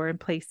on the floor and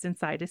placed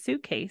inside a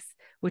suitcase,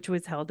 which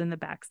was held in the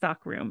back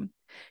stock room.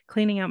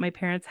 Cleaning out my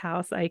parents'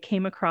 house, I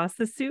came across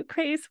the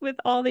suitcase with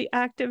all the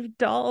active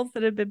dolls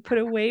that had been put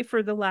away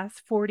for the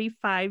last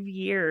 45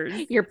 years.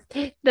 Your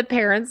the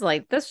parents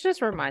like this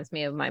just reminds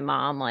me of my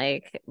mom.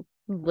 Like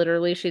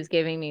literally, she's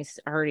giving me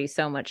already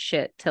so much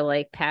shit to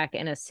like pack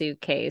in a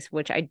suitcase,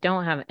 which I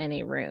don't have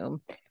any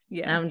room. And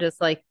Yeah. I'm just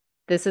like,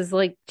 this is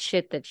like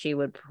shit that she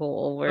would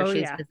pull where Oh,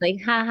 she's yeah. just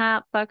like,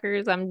 haha,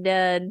 fuckers, I'm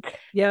dead.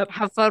 Yep.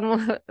 Have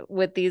fun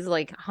with these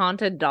like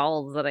haunted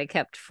dolls that I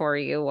kept for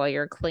you while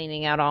you're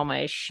cleaning out all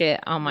my shit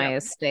on my Yep.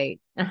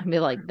 estate. And I'd be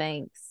like,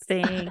 thanks.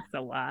 Thanks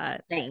a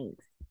lot.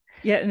 Thanks.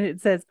 Yeah. And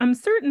it says, I'm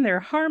certain they're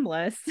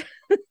harmless.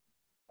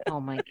 Oh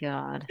my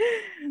God.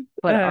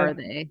 But are um,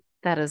 they?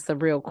 That is the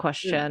real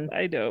question.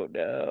 I don't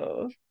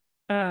know.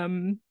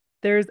 Um,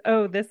 there's,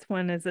 oh, this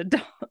one is a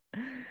doll.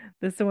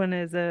 This one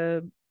is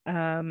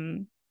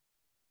um,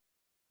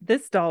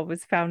 this doll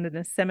was found in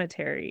a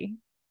cemetery.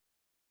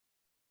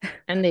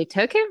 And they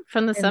took it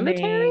from the And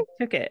cemetery?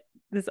 they took it.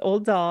 This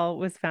old doll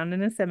was found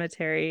in a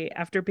cemetery.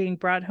 After being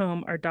brought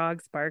home, our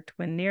dogs barked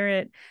when near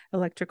it.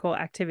 Electrical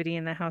activity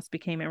in the house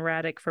became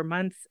erratic for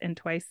months, and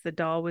twice the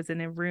doll was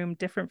in a room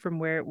different from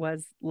where it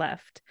was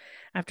left.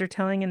 After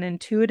telling an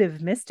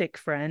intuitive mystic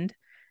friend,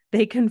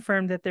 they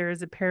confirmed that there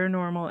is a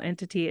paranormal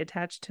entity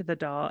attached to the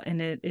doll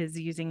and it is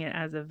using it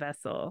as a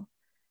vessel.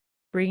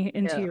 Bring it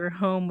into Yeah. your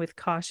home with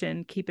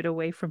caution. Keep it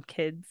away from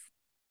kids.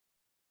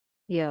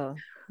 Yo,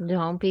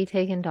 don't be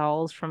taking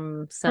dolls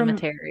from From,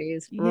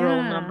 cemeteries. Rule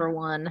yeah. number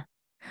one.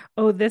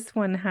 Oh, this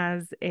one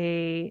has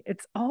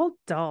it's all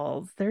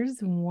dolls. There's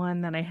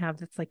one that I have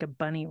that's like a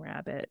bunny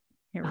rabbit.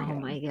 Here we Oh go.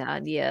 my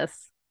God,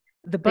 yes.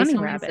 The Please bunny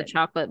tell me it's a rabbit.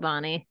 chocolate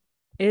bunny.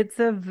 It's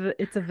a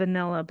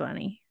vanilla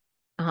bunny.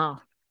 Oh,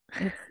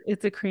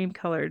 It's a cream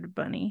colored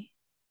bunny.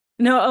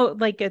 No, oh,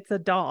 like it's a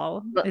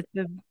doll. but It's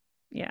a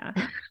yeah.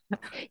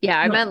 yeah,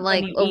 I Not meant one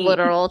like you a eat.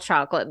 literal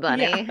chocolate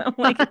Yeah, bunny.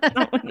 like it's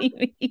not one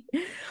you eat.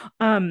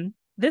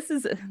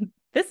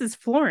 This is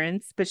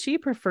Florence, but she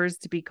prefers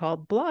to be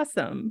called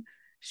Blossom.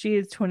 She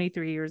is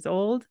 23 years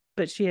old,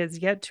 but she has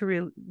yet to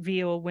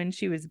reveal when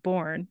she was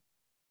born.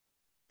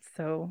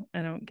 So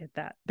I don't get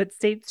that. But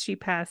states she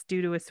passed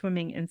due to a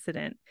swimming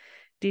incident.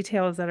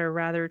 Details that are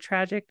rather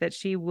tragic that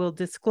she will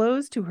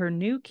disclose to her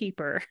new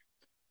keeper.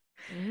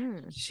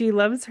 Mm. She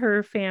loves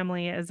her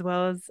family as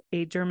well as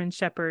a German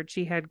shepherd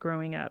she had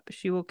growing up.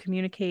 She will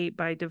communicate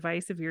by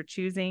device of your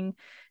choosing.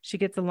 She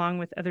gets along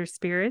with other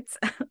spirits.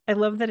 I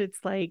love that it's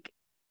like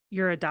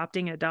you're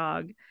adopting a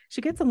dog.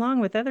 She gets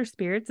along with other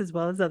spirits as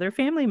well as other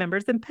family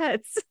members and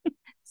pets.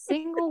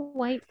 Single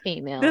white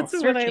female That's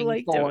what I searching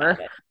liked about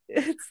for it.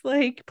 It's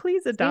like,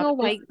 please adopt single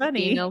this white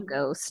bunny. female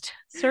ghost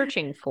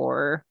searching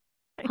for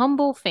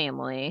humble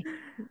family.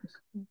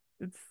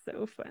 It's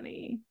so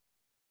funny.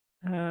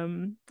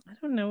 I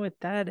don't know what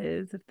that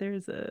is. If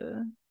there's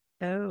a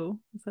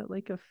is that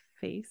like a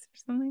face or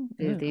something?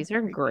 Dude, Ugh, these are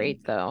creepy.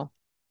 great though.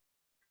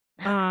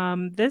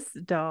 This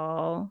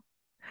doll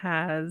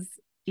has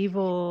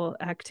evil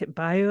active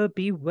buyer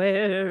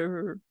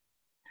beware.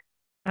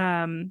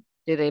 Um,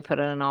 Do they put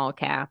it in all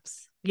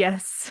caps?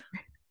 yes.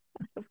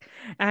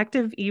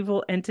 Active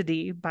evil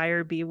entity,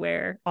 buyer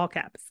beware, all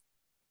caps.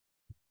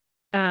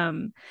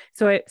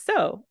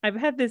 So I've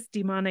had this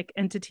demonic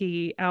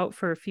entity out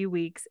for a few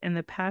weeks, and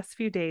the past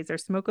few days our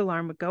smoke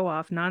alarm would go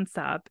off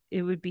nonstop.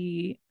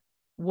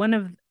 One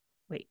of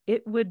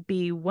it would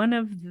be one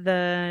of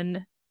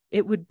the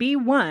it would be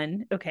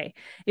one, okay.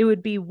 It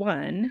would be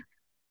one,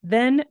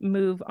 then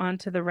move on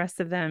to the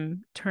rest of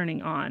them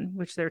turning on,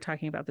 which they're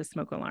talking about the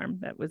smoke alarm.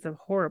 That was a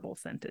horrible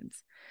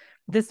sentence.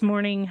 This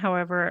morning,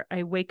 however,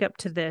 I wake up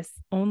to this.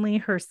 Only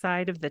her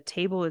side of the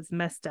table is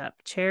messed up.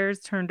 Chairs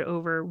turned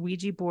over,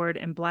 Ouija board,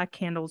 and black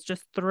candles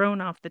just thrown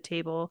off the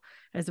table,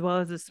 as well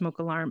as the smoke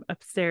alarm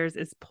upstairs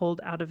is pulled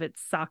out of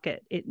its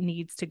socket. It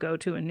needs to go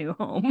to a new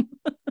home.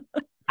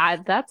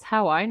 That's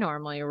how I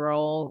normally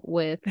roll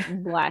with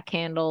black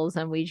candles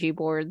and Ouija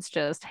boards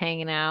just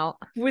hanging out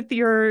With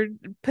your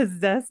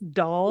possessed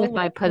doll, with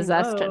my like,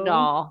 possessed hello.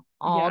 doll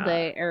all Yeah.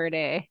 day, every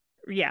day.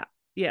 Yeah.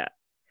 Yeah.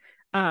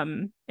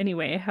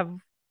 Anyway, I have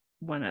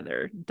one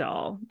other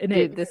doll, and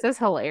Dude, this is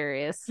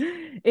hilarious.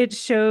 it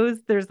shows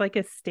there's like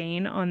a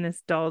stain on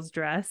this doll's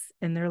dress,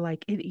 and they're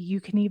like you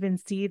can even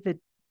see the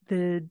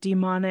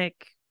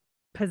demonic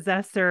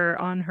possessor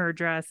on her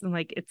dress, and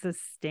like it's a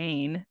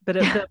stain, but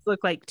it does look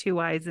like two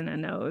eyes and a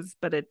nose,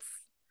 but it's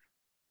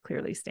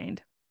clearly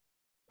stained.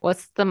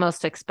 What's the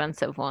most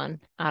expensive one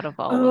out of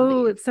all of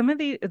Oh, these? some of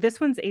the this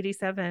one's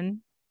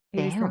 87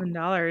 Damn.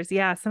 $87.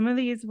 Yeah, some of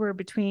these were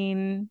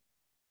between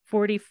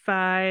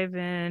 45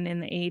 and in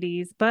the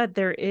 80s, but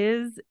there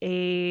is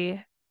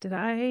a did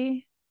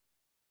I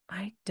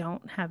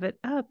don't have it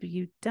up,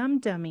 you dumb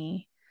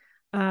dummy.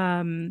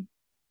 Um,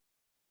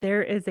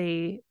 there is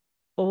a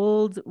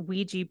old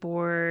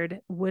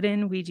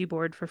wooden Ouija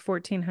board for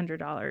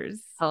 $1,400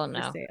 Oh for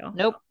no. sale.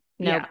 Nope.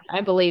 Nope. Yeah, I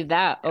believe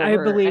that I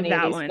over believe any of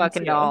that these one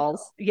fucking too.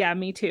 dolls. Yeah,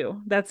 me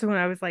too. That's when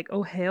I was like,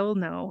 oh hell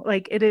no.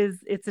 Like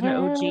it's an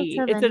Hell OG. to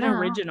the It's an no.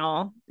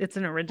 original. It's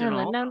an No, no,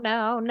 original. no,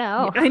 no, Yeah,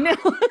 no. I know.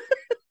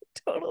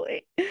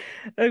 Totally.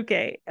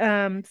 Okay.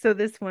 So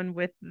this one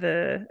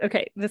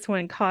this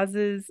one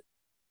causes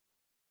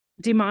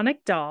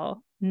demonic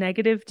doll,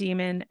 negative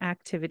demon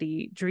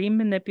activity, dream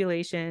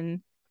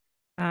manipulation,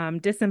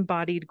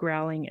 disembodied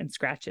growling and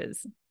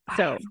scratches.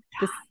 So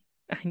this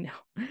I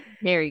know.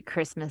 Merry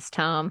Christmas,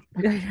 Tom.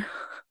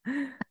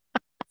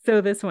 So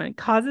this one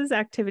causes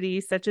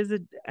activities such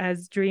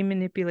as dream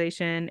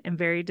manipulation and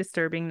very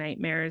disturbing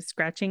nightmares,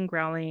 scratching,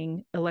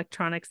 growling,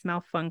 electronics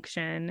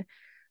malfunction.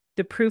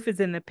 The proof is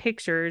in the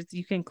pictures.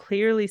 You can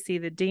clearly see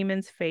the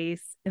demon's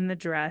face in the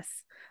dress.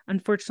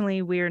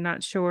 Unfortunately, we are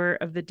not sure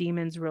of the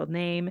demon's real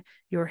name.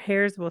 Your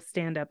hairs will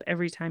stand up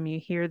every time you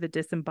hear the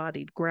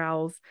disembodied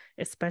growls,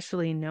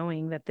 especially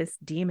knowing that this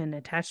demon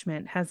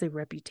attachment has a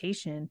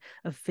reputation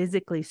of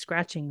physically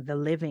scratching the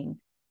living.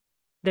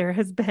 There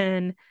has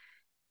been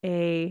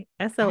a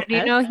How do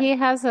you SLS. know he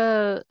has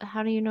a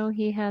how do you know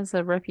he has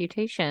a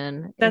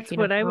reputation if That's you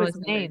what don't I know was his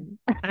wondering.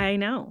 name? I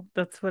know.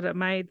 That's what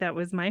that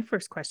was my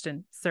first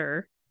question,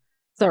 sir.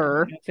 I don't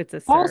Sir. know if it's a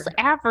False sir.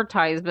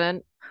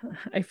 advertisement.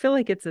 I feel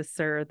like it's a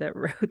sir that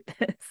wrote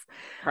this.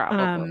 Probably.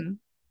 Um,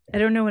 I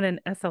don't know what an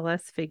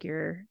SLS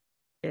figure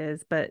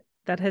is, but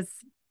that has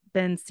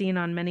been seen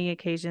on many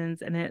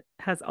occasions, and it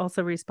has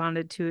also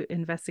responded to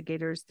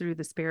investigators through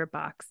the spirit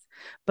box,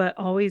 but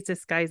always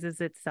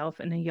disguises itself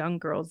in a young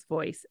girl's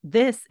voice.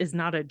 This is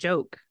not a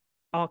joke,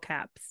 all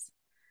caps.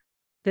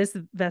 This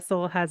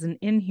vessel has an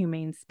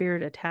inhumane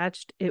spirit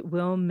attached. It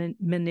will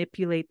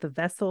manipulate the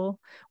vessel.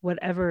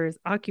 Whatever is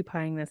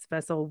occupying this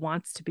vessel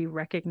wants to be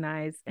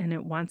recognized, and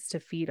it wants to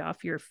feed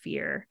off your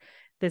fear.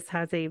 This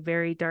has a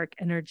very dark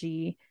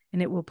energy,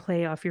 and it will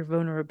play off your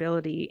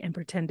vulnerability and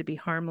pretend to be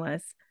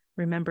harmless.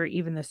 Remember,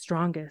 even the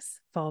strongest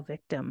fall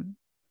victim.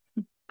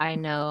 I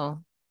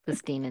know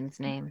this demon's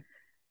name,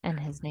 and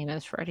his name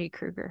is Freddy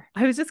Krueger.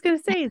 I was just going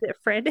to say, is it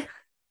Fred?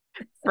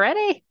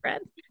 Freddy?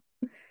 Fred?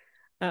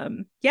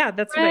 Yeah,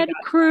 that's what I Fred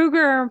got.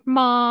 Krueger,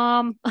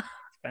 mom.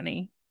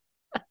 Funny.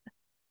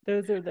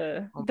 Those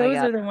are Oh my those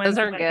God. are the ones Those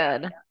are that I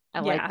got. good. I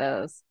like Yeah.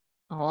 those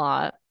a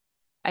lot.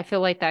 I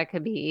feel like that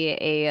could be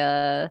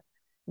a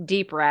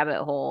deep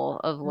rabbit hole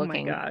of Oh my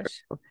looking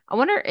gosh. through. I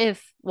wonder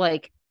if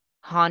like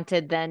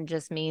haunted then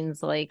just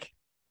means like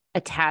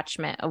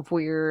attachment of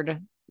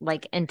weird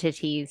like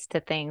entities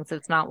to things.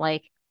 It's not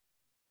like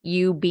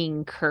you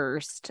being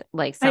cursed,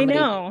 like I somebody.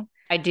 know.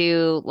 I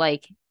do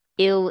like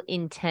ill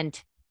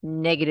intent,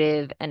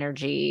 negative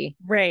energy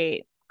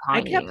Right. I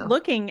on kept you.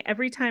 looking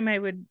every time I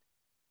would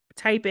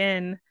type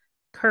in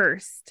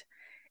cursed,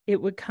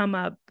 it would come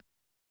up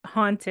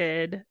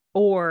haunted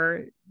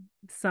or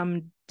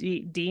some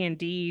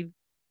D&D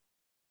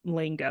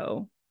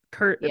lingo.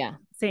 Yeah.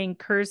 Saying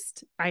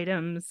cursed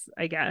items,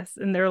 I guess.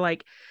 And they're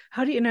like,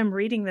 how do you, and I'm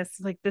reading this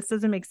like this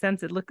doesn't make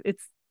sense.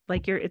 It's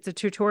like it's a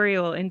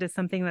tutorial into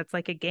something that's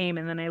like a game,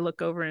 and then I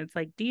look over and it's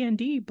like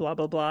D&D blah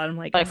blah blah. I'm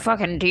like, oh Like my god,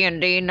 fucking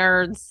D&D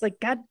nerds. like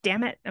god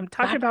damn it, I'm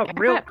talking God about damn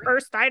real it.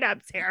 cursed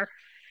items here.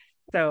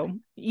 So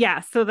yeah,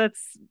 so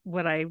that's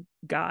what I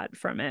got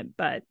from it,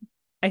 but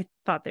I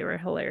thought they were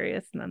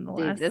hilarious Dude,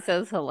 nonetheless. this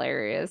is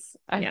hilarious.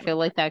 I Yeah, feel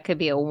like that could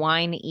be a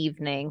wine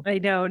evening. I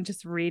know,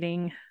 just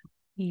reading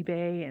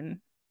eBay and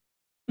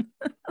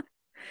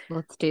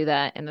Let's do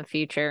that in the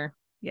future.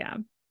 yeah.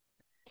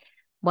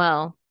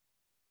 Well,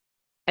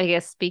 I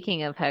guess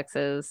speaking of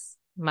hexes,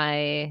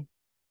 my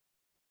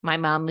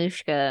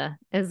mamushka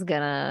is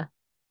gonna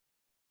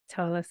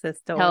Tell us a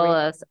tell story.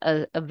 us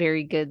a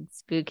very good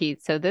spooky.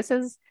 So this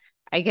is,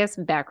 I guess,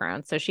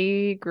 background. So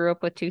she grew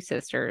up with two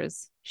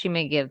sisters. She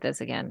may give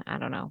this again. I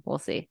don't know. We'll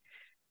see.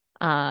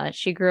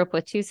 She grew up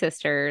with two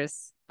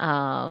sisters,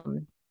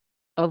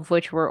 of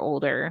which were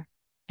older.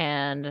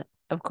 And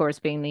of course,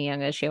 being the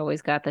youngest, she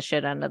always got the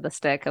shit end of the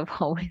stick of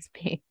always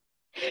being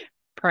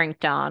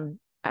pranked on.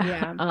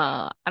 Yeah.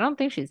 I don't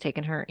think she's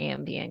taken her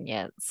Ambien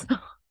yet, so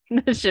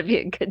this should be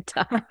a good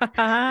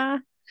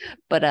time.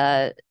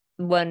 But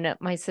when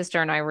my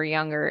sister and I were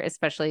younger,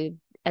 especially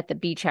at the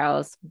beach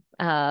house,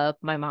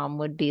 my mom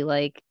would be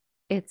like,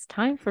 "It's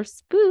time for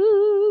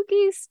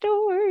spooky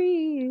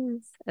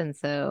stories." And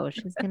so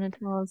she's gonna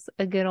tell us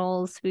a good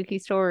old spooky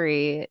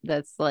story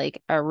that's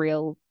like a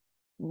real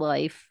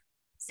life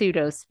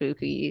pseudo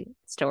spooky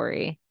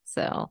story.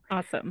 So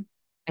Awesome.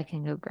 I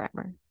can go grab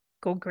her.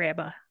 Go grab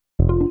a.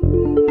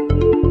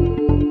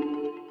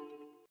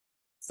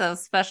 So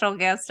special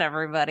guest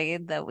everybody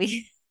that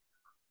we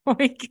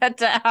we get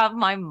to have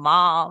my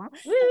mom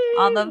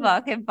on the Woo!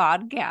 fucking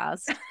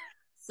podcast.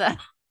 So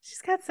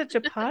She's got such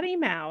a potty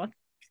mouth.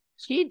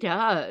 she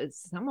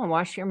does. I'm gonna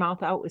wash your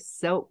mouth out with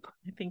soap.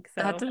 I think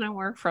That so. didn't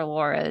work for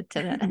Laura.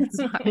 It's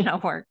not gonna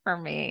work for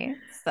me.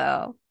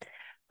 So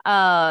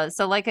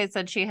so like I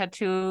said, she had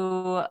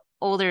two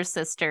older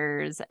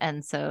sisters,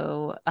 and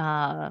so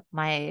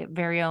my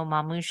very own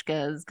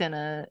mamushka is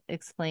gonna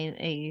explain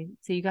a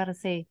so you gotta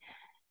say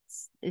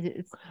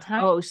it's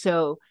time. Oh,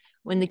 so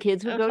when the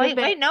kids would go to bed.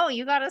 Wait, no,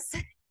 you gotta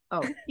say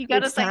Oh, you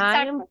gotta it's say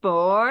time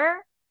for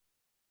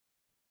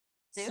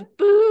exactly.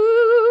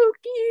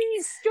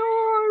 spooky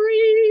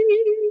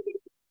story.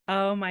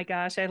 Oh my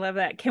gosh, I love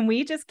that. Can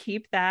we just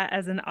keep that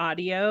as an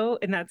audio?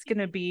 And that's going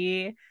to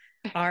be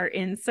our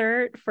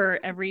insert for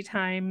every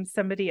time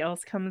somebody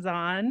else comes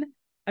on.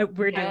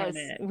 We're Yes.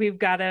 doing it. We've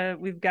got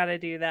to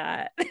do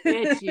that.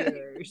 It's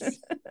yours.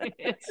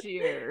 It's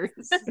yours.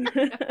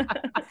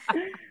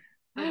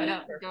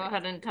 Go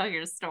ahead and tell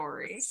your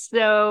story.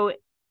 So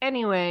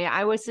anyway,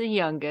 I was the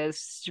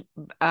youngest.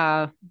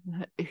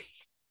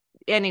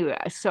 Anyway,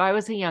 so I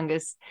was the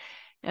youngest,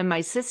 and my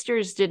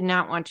sisters did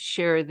not want to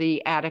share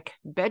the attic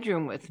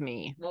bedroom with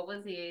me. What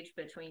was the age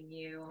between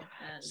you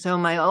and So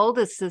my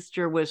oldest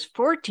sister was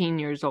 14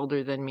 years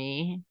older than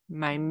me.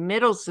 My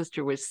middle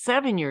sister was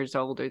 7 years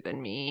older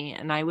than me,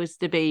 and I was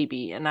the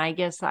baby. And I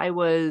guess I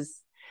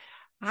was,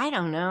 I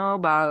don't know,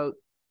 about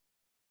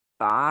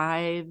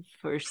 5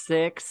 or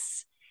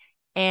 6.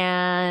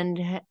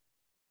 And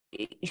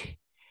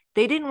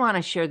they didn't want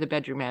to share the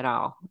bedroom at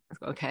all.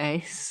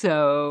 Okay.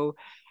 So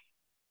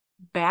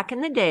back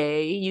in the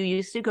day, you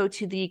used to go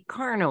to the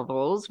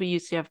carnivals. We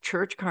used to have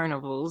church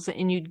carnivals,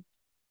 and you'd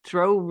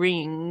throw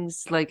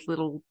rings, like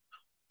little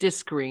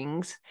disc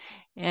rings.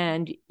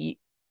 And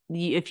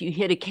if you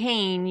hit a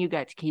cane, you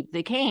got to keep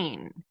the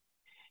cane.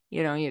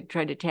 You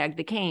tried to tag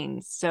the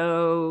canes.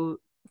 So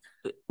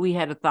we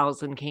had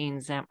 1,000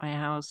 canes at my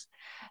house.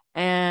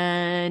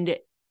 And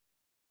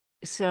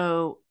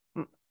so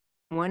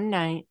one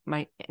night,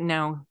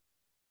 now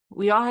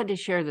we all had to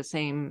share the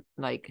same,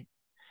 like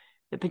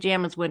the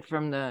pajamas went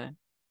from the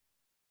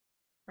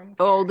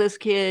oldest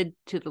kid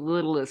to the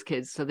littlest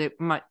kid. So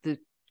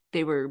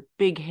they were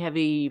big,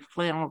 heavy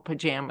flannel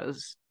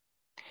pajamas,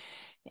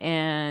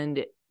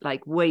 and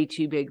like way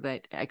too big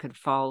that I could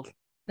fall.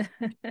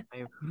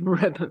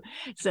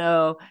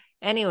 So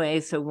anyway,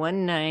 so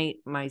one night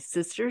my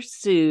sister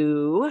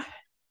Sue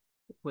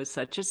was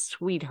such a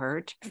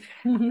sweetheart.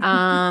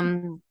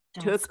 Don't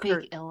took speak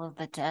her ill of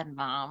the dead,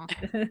 Mom.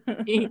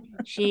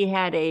 she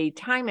had a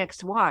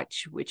Timex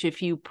watch, which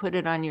if you put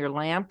it on your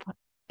lamp,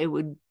 it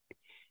would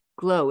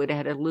glow. It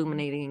had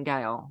illuminating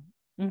dial.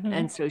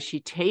 And so she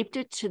taped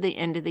it to the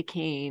end of the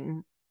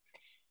cane,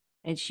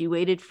 and she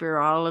waited for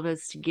all of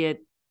us to get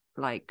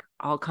like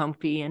all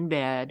comfy in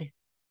bed.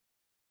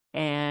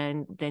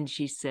 And then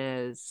she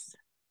says,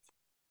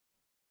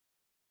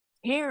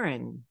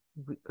 Karen,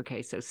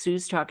 okay, so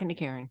Sue's talking to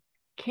Karen.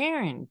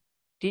 Karen,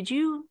 did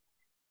you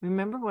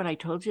remember what I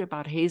told you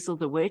about Hazel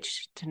the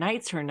witch?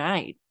 Tonight's her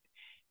night.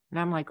 And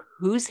I'm like,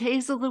 who's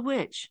Hazel the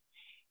witch?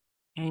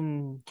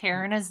 And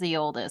Karen is the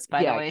oldest,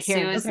 by the way.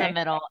 Karen, Sue is the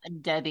middle,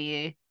 and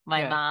Debbie,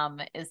 my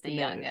mom, is the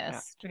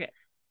youngest. Okay.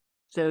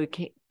 So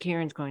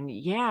Karen's going,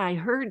 yeah, I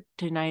heard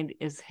tonight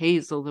is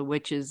Hazel the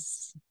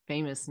witch's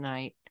famous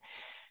night.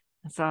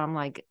 So I'm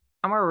like,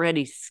 I'm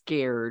already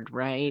scared,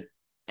 right?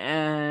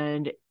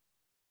 And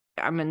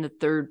I'm in the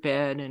third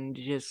bed and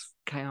just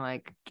kind of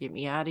like, get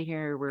me out of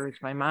here. Where's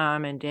my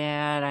mom and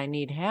dad? I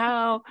need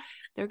help.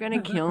 They're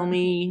going to kill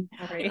me.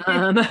 Right.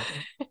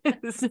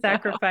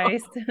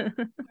 Sacrificed.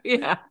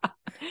 Yeah.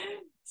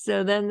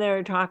 So then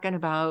they're talking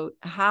about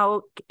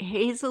how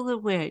Hazel the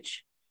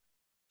witch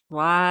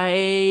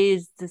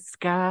flies the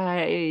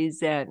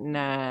skies at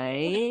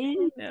night.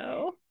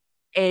 No.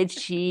 And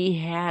she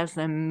has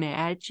a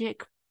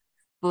magic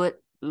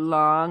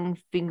foot-long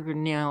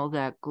fingernail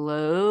that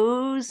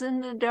glows in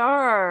the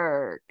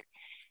dark.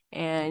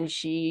 And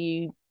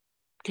she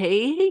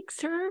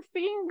takes her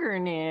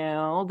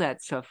fingernail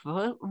that's a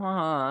foot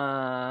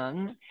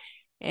long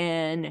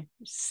and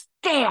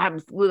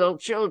stabs little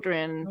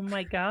children. Oh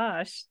my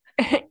gosh.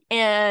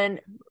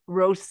 And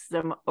roasts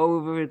them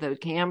over the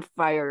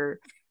campfire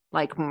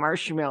like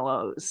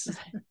marshmallows.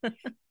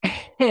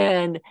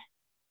 And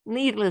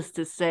needless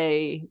to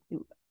say,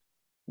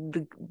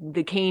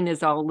 the cane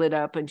is all lit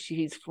up and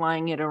she's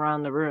flying it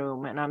around the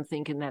room, and I'm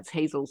thinking that's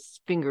Hazel's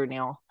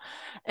fingernail.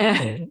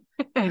 Yeah,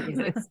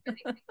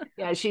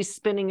 she's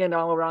spinning it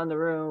all around the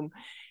room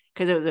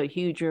because it was a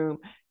huge room.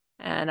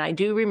 And I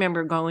do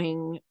remember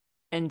going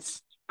and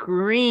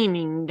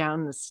screaming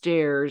down the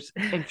stairs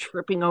and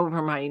tripping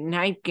over my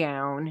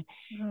nightgown.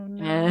 Oh,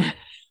 no. And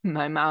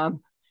my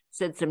mom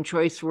said some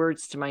choice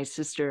words to my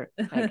sister,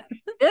 like,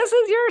 this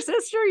is your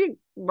sister, you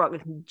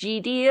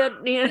GD,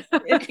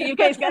 you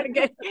guys gotta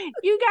get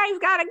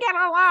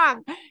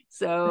along.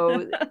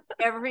 So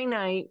every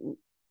night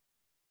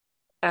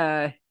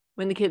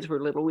when the kids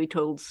were little, we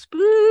told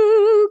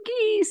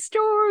spooky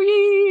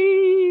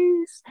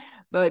stories,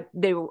 but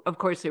they were, of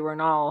course, they weren't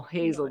all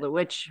Hazel the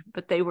witch,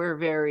 but they were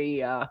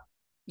very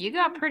you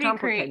got pretty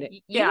creative.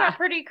 You Yeah. got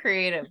pretty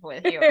creative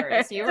with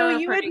yours. So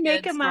you would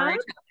make them up?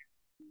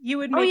 You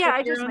would make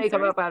I just make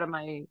them up out of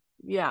my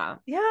yeah,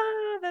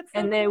 that's so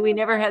and then cool. we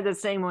never had the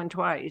same one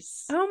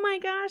twice. Oh my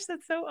gosh,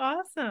 that's so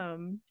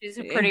awesome. She's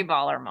a pretty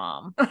baller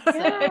mom.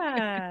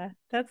 Yeah,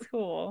 that's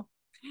cool.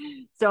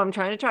 So I'm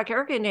trying to talk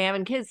Erica into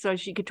having kids so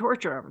she could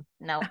torture them.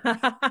 No. That's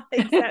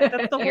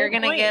the You're whole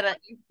gonna point.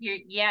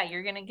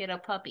 you're gonna get a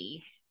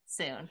puppy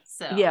soon.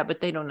 So Yeah,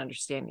 but they don't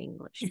understand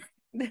English.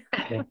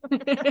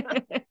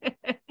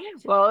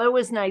 Well, it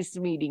was nice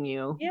meeting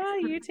you. Yeah,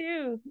 you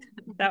too.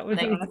 That was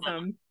Thanks,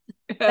 awesome.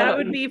 That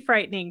would be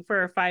frightening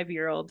for a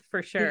 5-year-old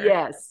for sure.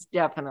 Yes,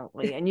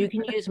 definitely. And you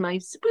can use my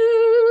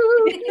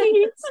spooky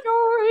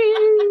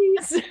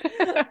stories.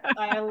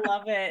 I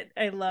love it.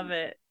 I love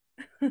it.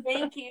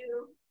 Thank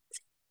you.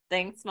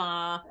 thanks,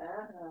 Ma.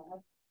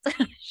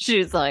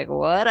 She's like,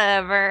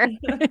 whatever.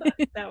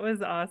 That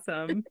was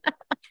awesome.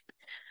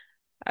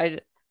 I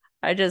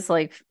just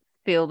like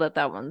feel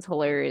that one's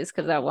hilarious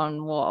because that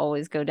one will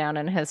always go down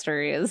in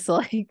history as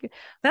like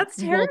That's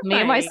both terrifying. me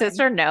and my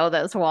sister know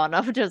this one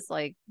of just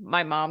like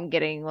my mom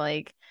getting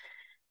like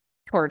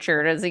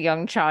tortured as a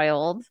young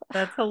child.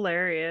 That's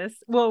hilarious.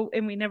 Well,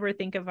 and we never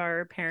think of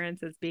our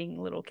parents as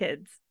being little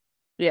kids,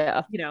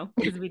 Yeah.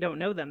 because we don't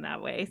know them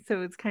that way.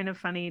 So it's kind of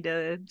funny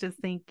to just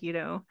think,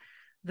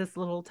 this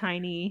little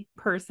tiny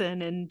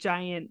person in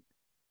giant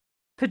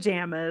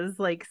pajamas,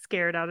 like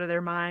scared out of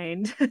their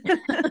mind.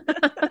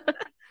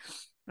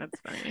 That's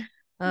funny.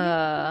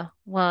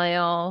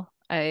 Well,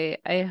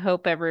 I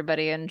hope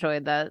everybody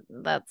enjoyed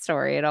that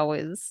story. It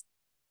always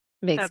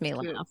makes That's me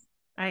cute. laugh.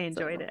 I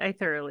enjoyed it. I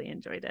thoroughly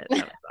enjoyed it.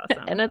 That was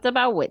awesome. And it's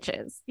about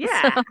witches.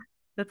 Yeah, So,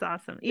 that's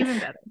awesome. Even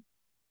better.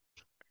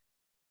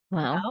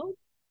 well, Well,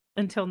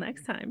 until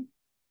next time.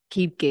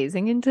 keep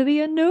gazing into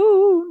the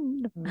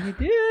unknown. We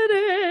did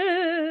it.